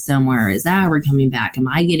machine somewhere? Is that how we're coming back? Am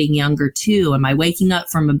I getting younger too? Am I waking up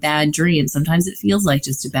from a bad dream? Sometimes it feels like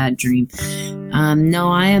just a bad dream.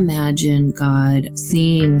 No, I imagine God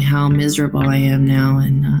seeing how miserable I am now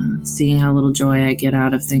and seeing how little joy I get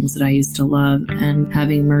out of things that I used to love and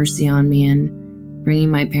having mercy on me and bringing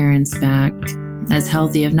my parents back as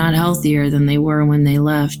healthy, if not healthier than they were when they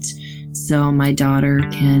left, so my daughter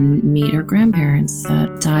can meet her grandparents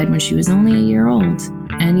that died when she was only a year old.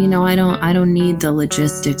 And I don't need the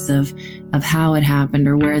logistics of how it happened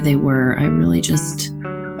or where they were. I really just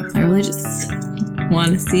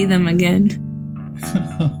want to see them again.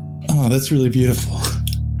 Oh, that's really beautiful.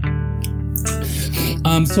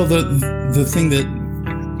 So the thing that,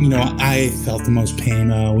 I felt the most pain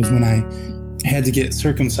was when I had to get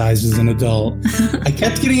circumcised as an adult. I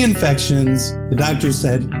kept getting infections. The doctor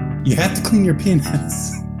said, you have to clean your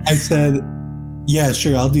penis. I said, yeah,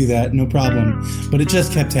 sure, I'll do that. No problem. But it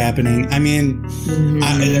just kept happening. I mean,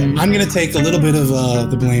 I'm going to take a little bit of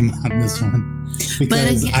the blame on this one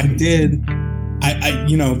because the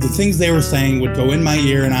things they were saying would go in my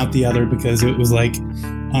ear and out the other because it was like,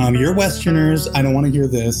 you're Westerners. I don't want to hear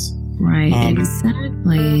this. Right,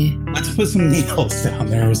 exactly. Let's put some needles down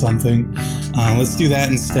there or something. Let's do that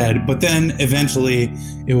instead. But then eventually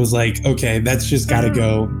it was like, okay, that's just got to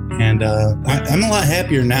go. And I'm a lot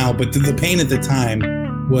happier now, but the pain at the time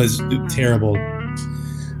was terrible.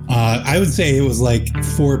 I would say it was like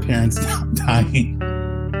 4 parents dying.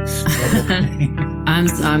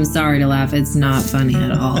 I'm sorry to laugh. It's not funny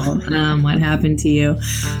at all. What happened to you?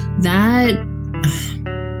 That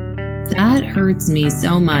hurts me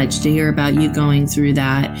so much to hear about you going through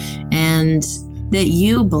that and that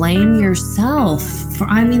you blame yourself for,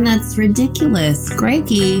 that's ridiculous.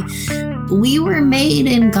 Greggy, we were made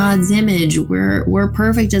in God's image. We're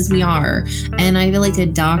perfect as we are. And I feel like a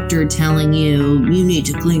doctor telling you need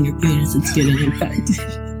to clean your penis, it's getting infected.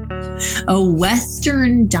 A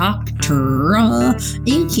Western doctor.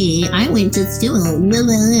 Okay, I went to school.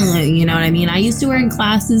 You know what I mean? I used to wear in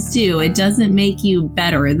classes too. It doesn't make you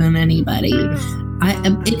better than anybody.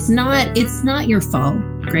 It's not your fault,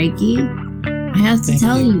 Greggy. I have to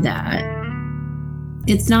tell you that.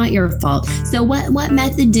 It's not your fault. So what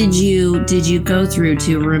method did you go through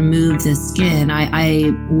to remove the skin? I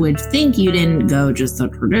would think you didn't go just the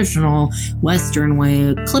traditional Western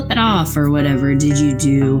way, clip it off or whatever. Did you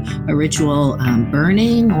do a ritual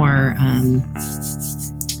burning or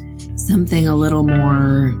something a little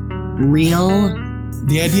more real?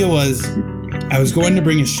 The idea was I was going to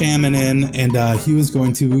bring a shaman in and he was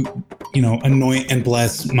going to, anoint and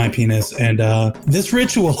bless my penis. And this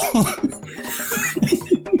ritual...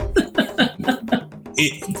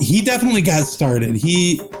 he definitely got started.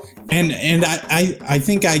 I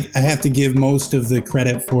think I have to give most of the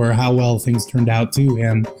credit for how well things turned out to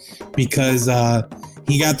him because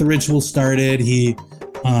he got the ritual started. He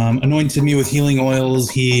anointed me with healing oils.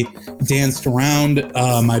 He danced around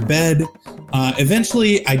my bed.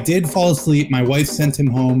 Eventually, I did fall asleep. My wife sent him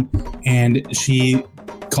home, and she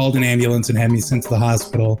called an ambulance and had me sent to the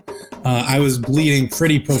hospital. I was bleeding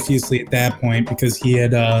pretty profusely at that point because he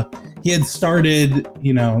had started,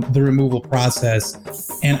 the removal process.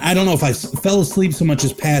 And I don't know if I fell asleep so much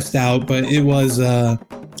as passed out, but it was a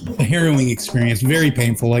harrowing experience, very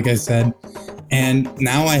painful, like I said. And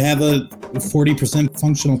now I have a 40%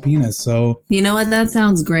 functional penis. So, you know what? That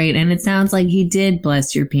sounds great. And it sounds like he did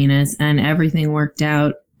bless your penis and everything worked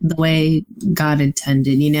out the way God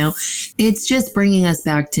intended, It's just bringing us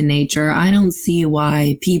back to nature. I don't see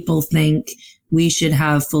why people think we should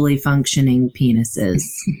have fully functioning penises.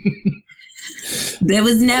 There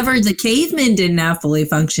was never, the cavemen didn't have fully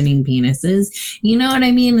functioning penises. You know what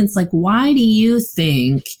I mean? It's like, why do you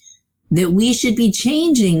think that we should be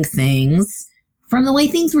changing things from the way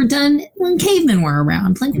things were done when cavemen were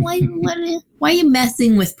around? Like, why are you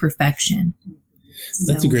messing with perfection?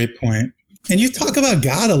 That's a great point. And you talk about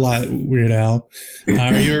God a lot, Weird Al.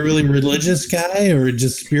 Are you a really religious guy or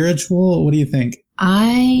just spiritual? What do you think?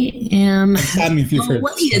 I am. Stop me if you've heard.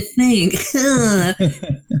 What do you think?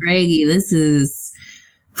 Greggy, this is.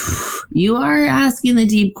 You are asking the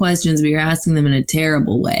deep questions, but you're asking them in a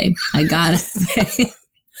terrible way. I gotta say.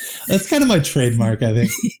 That's kind of my trademark, I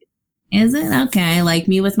think. Is it? Okay, like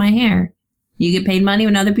me with my hair. You get paid money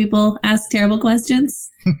when other people ask terrible questions?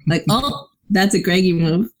 Like, oh, that's a Greggy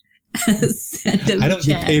move. Send him I don't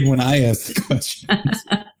get check. paid when I ask the questions.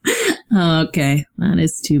 Okay, that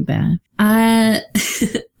is too bad.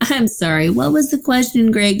 I'm sorry. What was the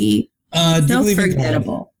question, Greggy? Do you So believe in God?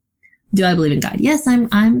 forgettable. Do I believe in God? Yes,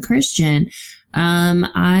 I'm Christian.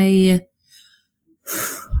 I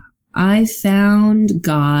found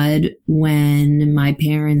God when my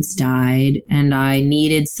parents died and I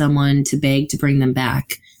needed someone to beg to bring them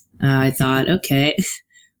back. I thought, okay,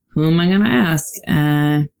 who am I going to ask?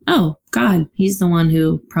 Oh, God, he's the one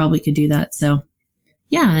who probably could do that. So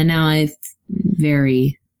yeah, and now I'm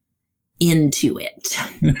very into it.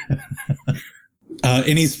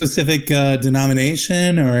 Any specific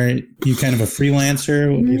denomination, or you kind of a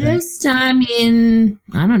freelancer? What do you think? Just, I mean,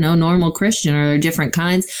 I don't know, normal Christian or different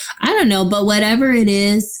kinds. I don't know, but whatever it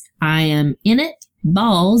is, I am in it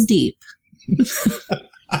balls deep.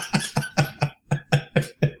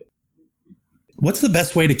 What's the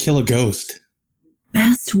best way to kill a ghost?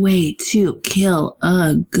 Best way to kill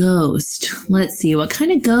a ghost. Let's see, what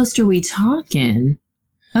kind of ghost are we talking?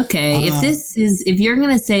 Okay, if you're going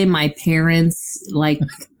to say my parents, like,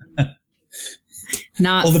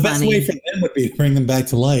 not Well, the funny. best way for them would be to bring them back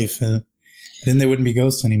to life. Then they wouldn't be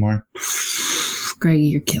ghosts anymore. Greggy,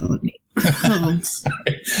 you're killing me. Oh,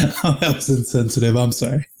 Sorry. Oh, that was insensitive. I'm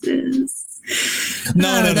sorry.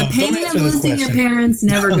 No. The pain Don't of answer the losing your question. parents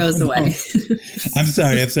never goes away. I'm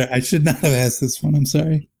sorry. I should not have asked this one. I'm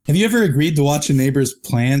sorry. Have you ever agreed to watch a neighbor's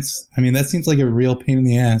plants? I mean, that seems like a real pain in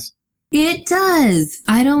the ass. It does.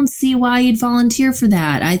 I don't see why you'd volunteer for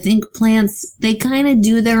that. I think plants, they kind of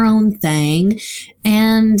do their own thing,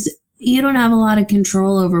 and you don't have a lot of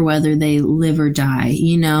control over whether they live or die.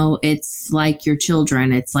 You know, it's like your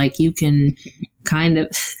children. It's like you can kind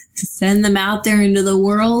of send them out there into the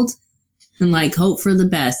world and like hope for the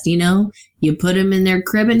best, you know? You put them in their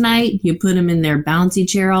crib at night, you put them in their bouncy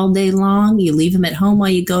chair all day long, you leave them at home while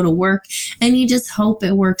you go to work, and you just hope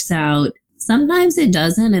it works out. Sometimes it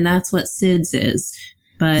doesn't, and that's what SIDS is.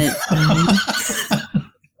 But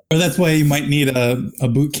Or that's why you might need a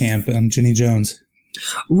boot camp on Ginny Jones.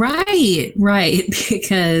 right,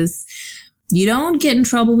 because you don't get in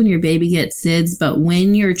trouble when your baby gets SIDS, but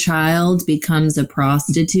when your child becomes a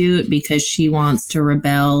prostitute because she wants to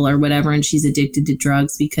rebel or whatever, and she's addicted to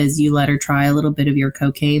drugs because you let her try a little bit of your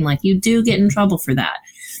cocaine, like, you do get in trouble for that.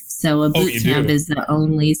 So a boot camp is the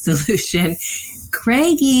only solution.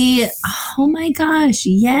 Craigie, oh my gosh,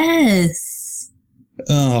 yes.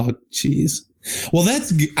 Oh, jeez. Well,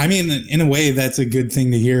 I mean, in a way, that's a good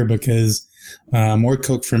thing to hear, because more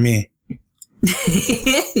Coke for me. Coke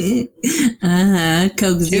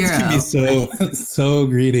Kids Zero. can be so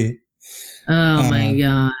greedy. Oh my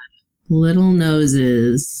God. Little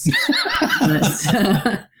noses.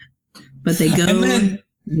 but they go. And then,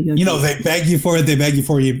 you know, they beg you for it. They beg you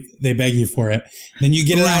for it. Then you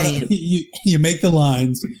get it out. You make the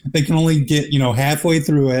lines. They can only get, halfway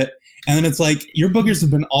through it. And then it's like, your boogers have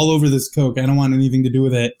been all over this Coke. I don't want anything to do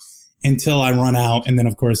with it until I run out. And then,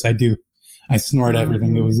 of course, I do. I snort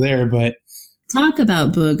everything that was there. But talk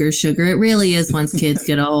about booger sugar. It really is, once kids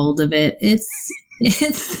get a hold of it. It's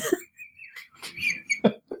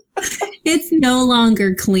it's no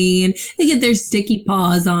longer clean. They get their sticky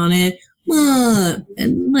paws on it.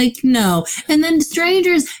 And like, no. And then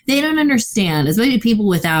strangers, they don't understand, especially people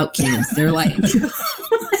without kids. They're like,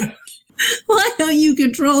 why don't you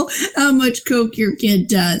control how much Coke your kid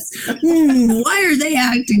does? Why are they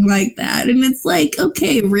acting like that? And it's like,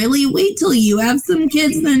 okay, really? Wait till you have some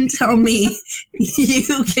kids, then tell me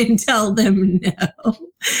you can tell them no.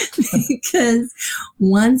 Because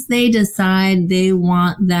once they decide they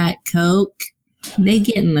want that Coke, they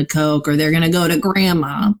get in the Coke, or they're going to go to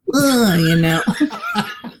grandma.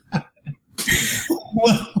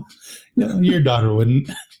 well, your daughter wouldn't.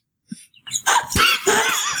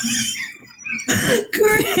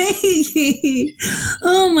 Great.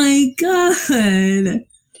 Oh my God.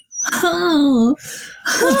 Oh,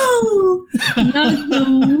 knocked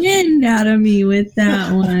the wind out of me with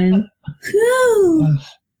that one. Whew.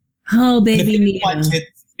 Oh, baby Mia.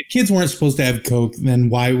 If kids weren't supposed to have Coke, then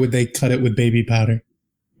why would they cut it with baby powder?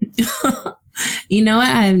 You know what?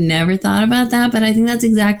 I've never thought about that, but I think that's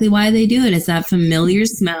exactly why they do it. It's that familiar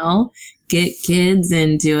smell. Get kids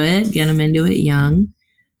into it. Get them into it young.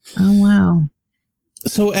 Oh, wow.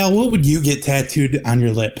 So, Al, what would you get tattooed on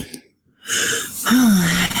your lip?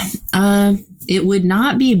 It would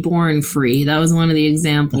not be born free. That was one of the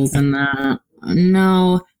examples in that.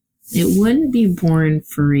 No, it wouldn't be born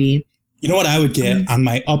free. You know what I would get on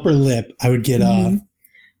my upper lip? I would get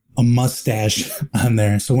a mustache on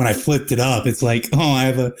there. So when I flipped it up, it's like, oh, I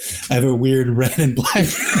have a weird red and black.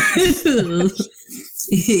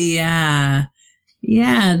 Yeah.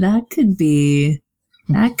 Yeah, that could be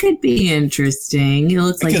interesting. It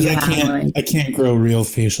looks like Because you I can't grow real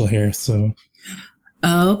facial hair, so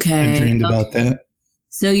okay. I dreamed about that.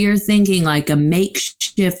 So you're thinking like a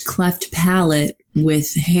makeshift cleft palate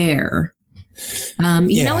with hair.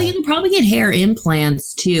 You know, you can probably get hair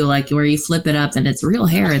implants too, like where you flip it up and it's real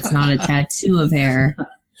hair. It's not a tattoo of hair.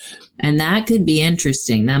 And that could be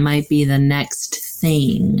interesting. That might be the next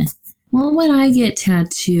thing. What would I get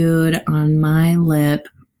tattooed on my lip?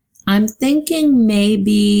 I'm thinking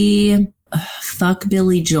maybe fuck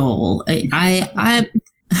Billy Joel. I'm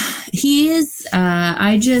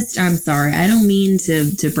sorry. I don't mean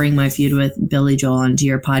to bring my feud with Billy Joel onto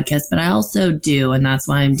your podcast, but I also do. And that's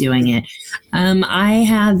why I'm doing it. I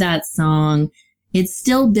have that song. It's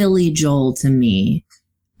still Billy Joel to me.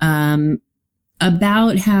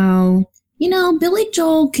 About how, you know, Billy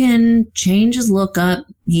Joel can change his look up.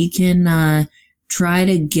 He can, try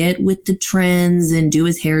to get with the trends and do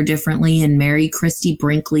his hair differently and marry Christy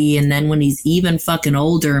Brinkley. And then when he's even fucking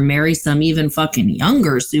older, marry some even fucking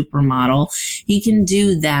younger supermodel. He can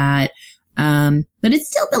do that. But it's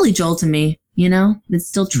still Billy Joel to me, you know? It's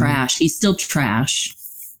still trash. He's still trash.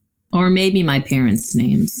 Or maybe my parents'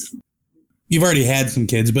 names. You've already had some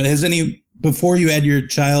kids, but before you had your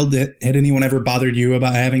child, had anyone ever bothered you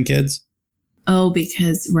about having kids? Oh,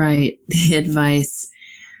 because, right, the advice.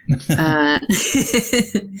 Yeah,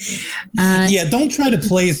 don't try to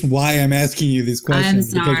place why I'm asking you these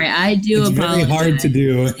questions. I'm sorry. I do apologize. It's very hard to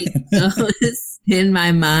do. It goes in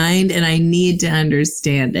my mind and I need to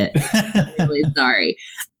understand it. I'm really sorry.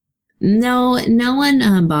 No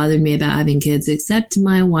one bothered me about having kids except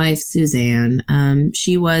my wife, Suzanne.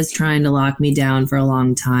 She was trying to lock me down for a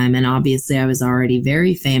long time. And obviously I was already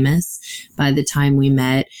very famous by the time we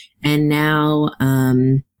met. And now,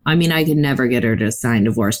 I mean, I could never get her to sign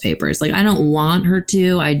divorce papers. Like, I don't want her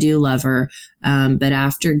to. I do love her. But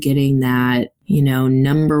after getting that, you know,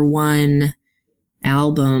 #1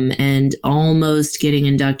 album and almost getting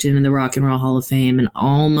inducted into the Rock and Roll Hall of Fame and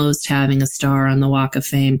almost having a star on the Walk of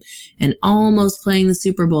Fame and almost playing the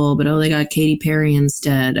Super Bowl, but they got Katy Perry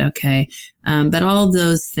instead. Okay. But all of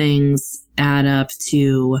those things add up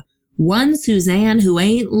to one Suzanne who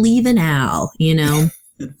ain't leaving Al, you know?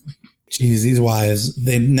 Jeez, these wives,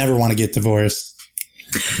 they never want to get divorced.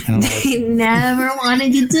 They never want to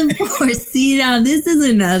get divorced. See, now this is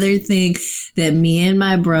another thing that me and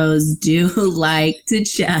my bros do like to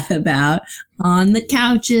chat about on the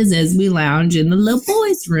couches as we lounge in the little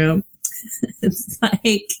boys' room. It's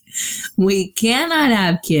like, we cannot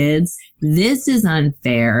have kids. This is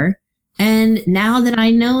unfair. And now that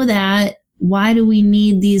I know that, why do we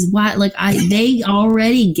need these? They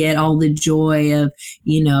already get all the joy of,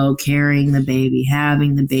 you know, carrying the baby,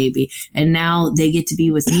 having the baby, and now they get to be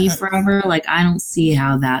with me forever. Like, I don't see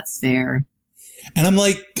how that's fair. And I'm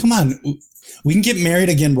like, come on, we can get married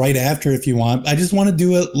again right after if you want. I just want to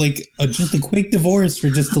do just a quick divorce for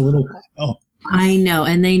just a little while. I know.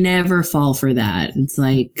 And they never fall for that. It's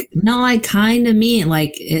like, no, I kind of mean,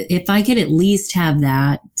 like, if I could at least have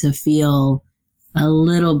that to feel a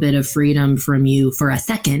little bit of freedom from you for a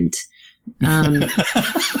second,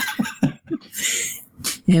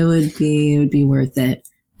 it would be worth it.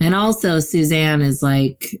 And also Suzanne is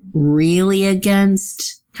like really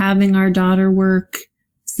against having our daughter work.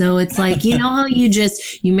 So it's like, you know how you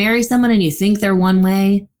marry someone and you think they're one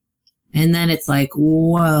way, and then it's like,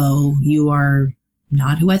 whoa, you are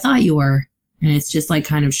not who I thought you were. And it's just like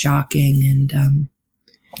kind of shocking. And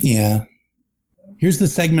yeah. Here's the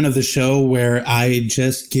segment of the show where I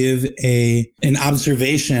just give an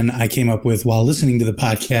observation I came up with while listening to the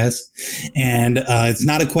podcast. And it's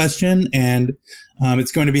not a question, and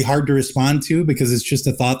it's going to be hard to respond to because it's just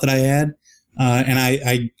a thought that I had. And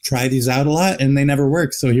I try these out a lot and they never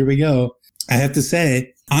work. So here we go. I have to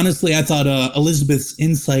say, honestly, I thought Elizabeth's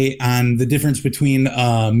insight on the difference between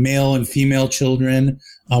male and female children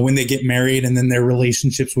when they get married and then their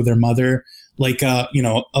relationships with their mother. Like, you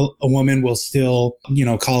know, a woman will still, you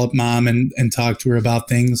know, call up mom and talk to her about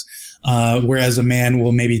things, whereas a man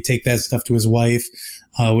will maybe take that stuff to his wife,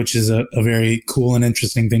 which is a very cool and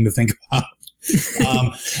interesting thing to think about.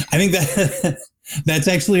 I think that's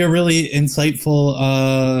actually a really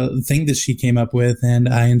insightful thing that she came up with, and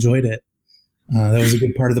I enjoyed it. That was a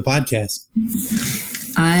good part of the podcast.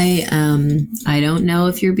 I don't know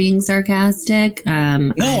if you're being sarcastic. No,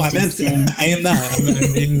 I am not.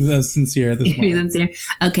 I'm being sincere at this point. Sincere.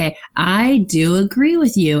 Okay, I do agree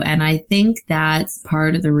with you, and I think that's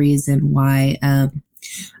part of the reason why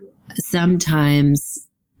sometimes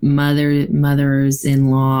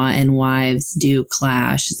mothers-in-law and wives do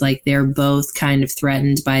clash. It's like they're both kind of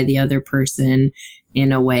threatened by the other person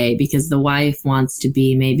in a way, because the wife wants to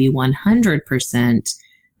be maybe 100%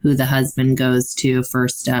 who the husband goes to for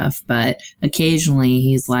stuff, but occasionally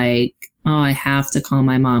he's like, oh, I have to call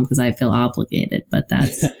my mom because I feel obligated, but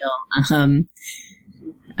that's still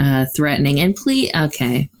threatening. And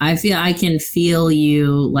okay, I can feel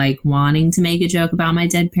you like wanting to make a joke about my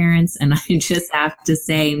dead parents, and I just have to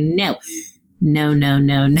say no.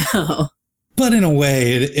 But in a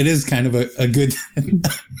way, it is kind of a good.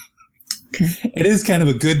 It is kind of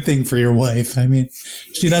a good thing for your wife. I mean,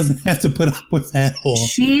 she doesn't have to put up with that whole.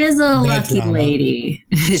 She is a lucky lady.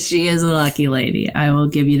 She is a lucky lady. I will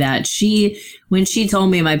give you that. When she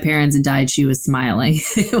told me my parents had died, she was smiling.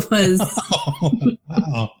 It was. Oh,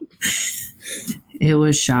 wow. It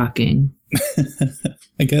was shocking.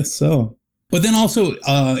 I guess so. But then also,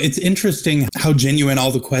 it's interesting how genuine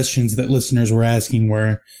all the questions that listeners were asking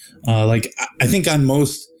were. Like, I think on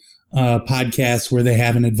most podcasts where they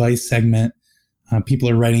have an advice segment, people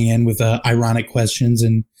are writing in with ironic questions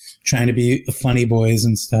and trying to be funny boys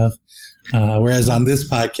and stuff. Whereas on this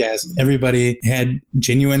podcast, everybody had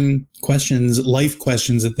genuine questions, life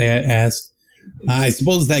questions that they asked. I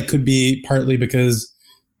suppose that could be partly because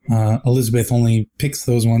Elizabeth only picks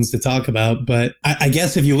those ones to talk about. But I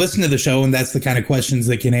guess if you listen to the show and that's the kind of questions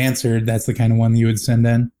that get answered, that's the kind of one you would send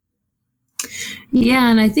in. Yeah,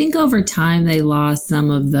 and I think over time they lost some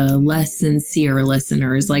of the less sincere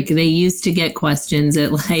listeners. Like they used to get questions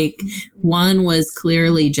that like one was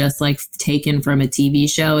clearly just like taken from a TV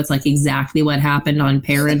show. It's like exactly what happened on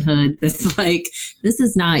Parenthood. It's like, this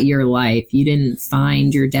is not your life. You didn't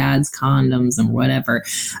find your dad's condoms or whatever.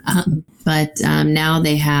 But now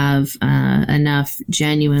they have enough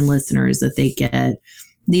genuine listeners that they get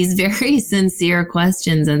these very sincere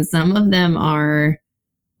questions, and some of them are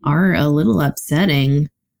a little upsetting.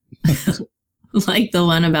 Like the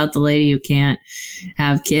one about the lady who can't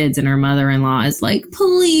have kids and her mother-in-law is like,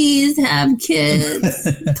 please have kids.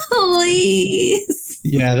 Please.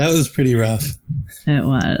 Yeah, that was pretty rough. It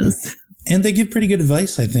was. And they give pretty good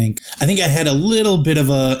advice, I think. I think I had a little bit of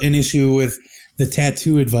an issue with the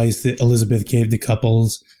tattoo advice that Elizabeth gave to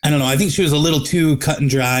couples. I don't know. I think she was a little too cut and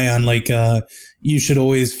dry on like, you should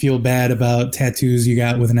always feel bad about tattoos you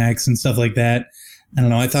got with an ex and stuff like that. I don't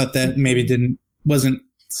know. I thought that maybe wasn't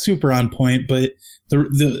super on point, but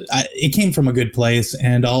it came from a good place,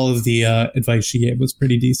 and all of the advice she gave was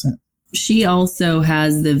pretty decent. She also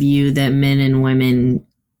has the view that men and women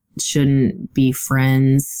shouldn't be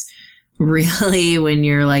friends, really, when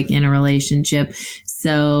you're like in a relationship.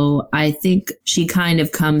 So I think she kind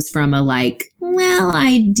of comes from a like, well,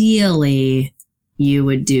 ideally you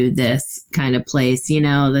would do this kind of place, you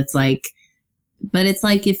know, that's like, but it's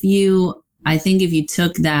like I think if you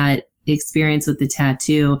took that experience with the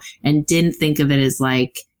tattoo and didn't think of it as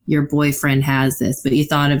like your boyfriend has this, but you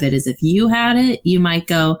thought of it as if you had it, you might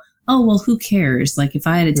go, oh, well, who cares? Like if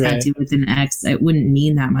I had a tattoo with an ex, it wouldn't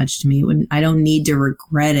mean that much to me. I don't need to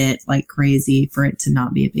regret it like crazy for it to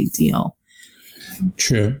not be a big deal.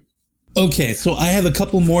 True. Okay, so I have a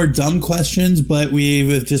couple more dumb questions, but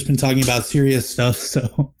we've just been talking about serious stuff,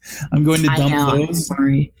 so I'm going to dump those. I'm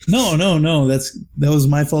sorry. No. That was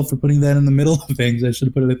my fault for putting that in the middle of things. I should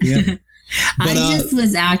have put it at the end. But, I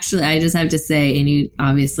just have to say, and you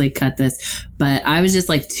obviously cut this, but I was just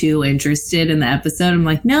like too interested in the episode. I'm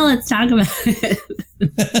like, no, let's talk about it.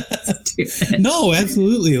 No,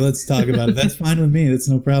 absolutely. Let's talk about it. That's fine with me. That's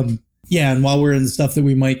no problem. Yeah, and while we're in stuff that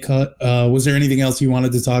we might cut, was there anything else you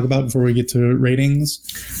wanted to talk about before we get to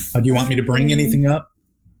ratings? Do you want me to bring anything up?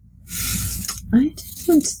 I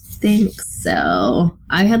don't think so.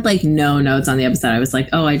 I had like no notes on the episode. I was like,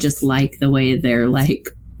 oh, I just like the way they're like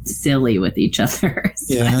silly with each other.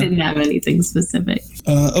 So yeah. I didn't have anything specific.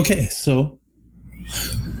 Okay, so...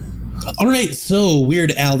 All right, so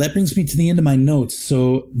Weird Al, that brings me to the end of my notes.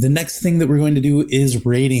 So the next thing that we're going to do is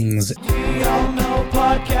ratings. We all know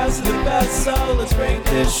podcasts are the best, so let's rate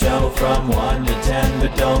this show from 1 to 10.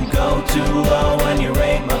 But don't go too low when you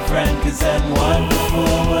rate, my friend, because then wonderful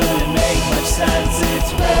wouldn't make much sense.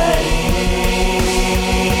 It's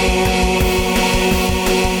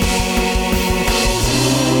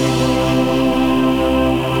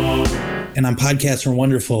And on Podcasts Are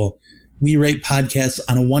Wonderful, we rate podcasts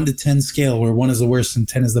on a 1 to 10 scale, where 1 is the worst and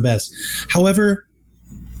 10 is the best. However,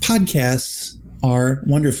 podcasts are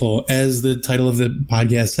wonderful, as the title of the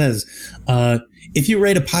podcast says. If you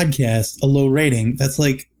rate a podcast a low rating, that's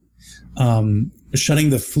like shutting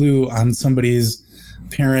the flu on somebody's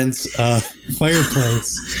parents'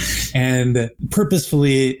 fireplace and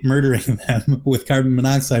purposefully murdering them with carbon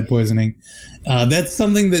monoxide poisoning. That's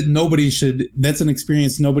something that that's an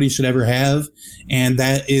experience nobody should ever have. And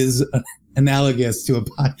that is analogous to a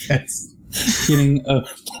podcast getting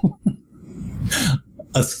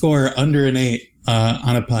a score under an 8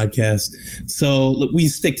 on a podcast. So we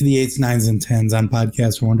stick to the 8s, 9s, and 10s on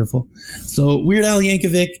podcasts are wonderful. So Weird Al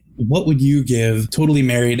Yankovic, what would you give Totally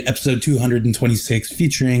Married episode 226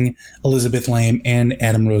 featuring Elizabeth Lame and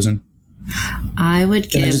Adam Rosen? I would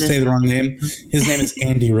give. Did I just say the wrong name? His name is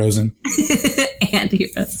Andy Rosen.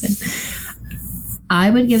 Andy Rosen.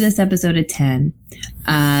 I would give this episode a 10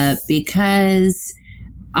 because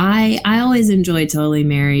I always enjoy Totally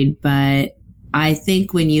Married, but I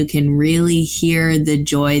think when you can really hear the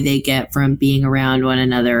joy they get from being around one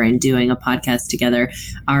another and doing a podcast together,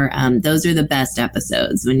 those are the best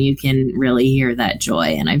episodes when you can really hear that joy.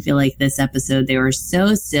 And I feel like this episode, they were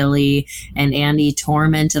so silly, and Andy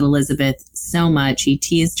tormented Elizabeth so much. He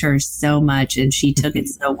teased her so much, and she took it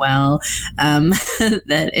so well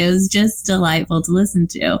that it was just delightful to listen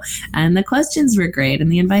to. And the questions were great, and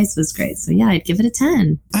the advice was great. So yeah, I'd give it a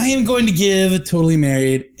 10. I am going to give Totally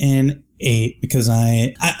Married an 8 because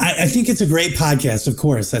I think it's a great podcast. Of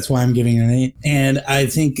course, that's why I'm giving it an 8. And I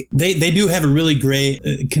think they do have a really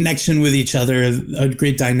great connection with each other, a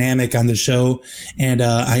great dynamic on the show. And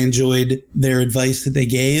I enjoyed their advice that they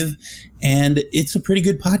gave. And it's a pretty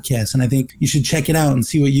good podcast. And I think you should check it out and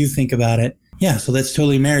see what you think about it. Yeah, so that's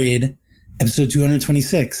Totally Married, episode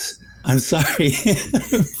 226. I'm sorry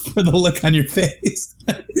for the look on your face.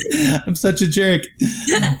 I'm such a jerk.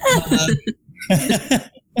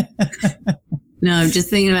 No, I'm just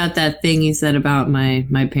thinking about that thing you said about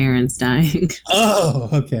my parents dying. Oh,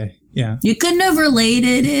 okay. Yeah. You couldn't have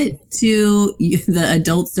related it to the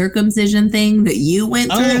adult circumcision thing that you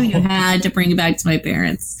went through. Oh. You had to bring it back to my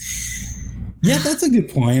parents. Yeah, that's a good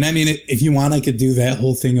point. I mean, if you want, I could do that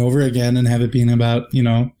whole thing over again and have it being about,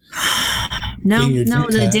 No,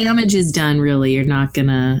 the damage is done, really. You're not going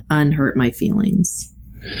to unhurt my feelings.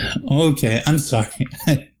 Okay, I'm sorry.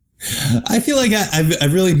 I feel like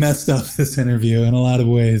I've really messed up this interview in a lot of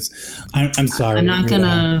ways. I'm sorry. I'm not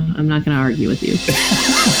gonna argue with you.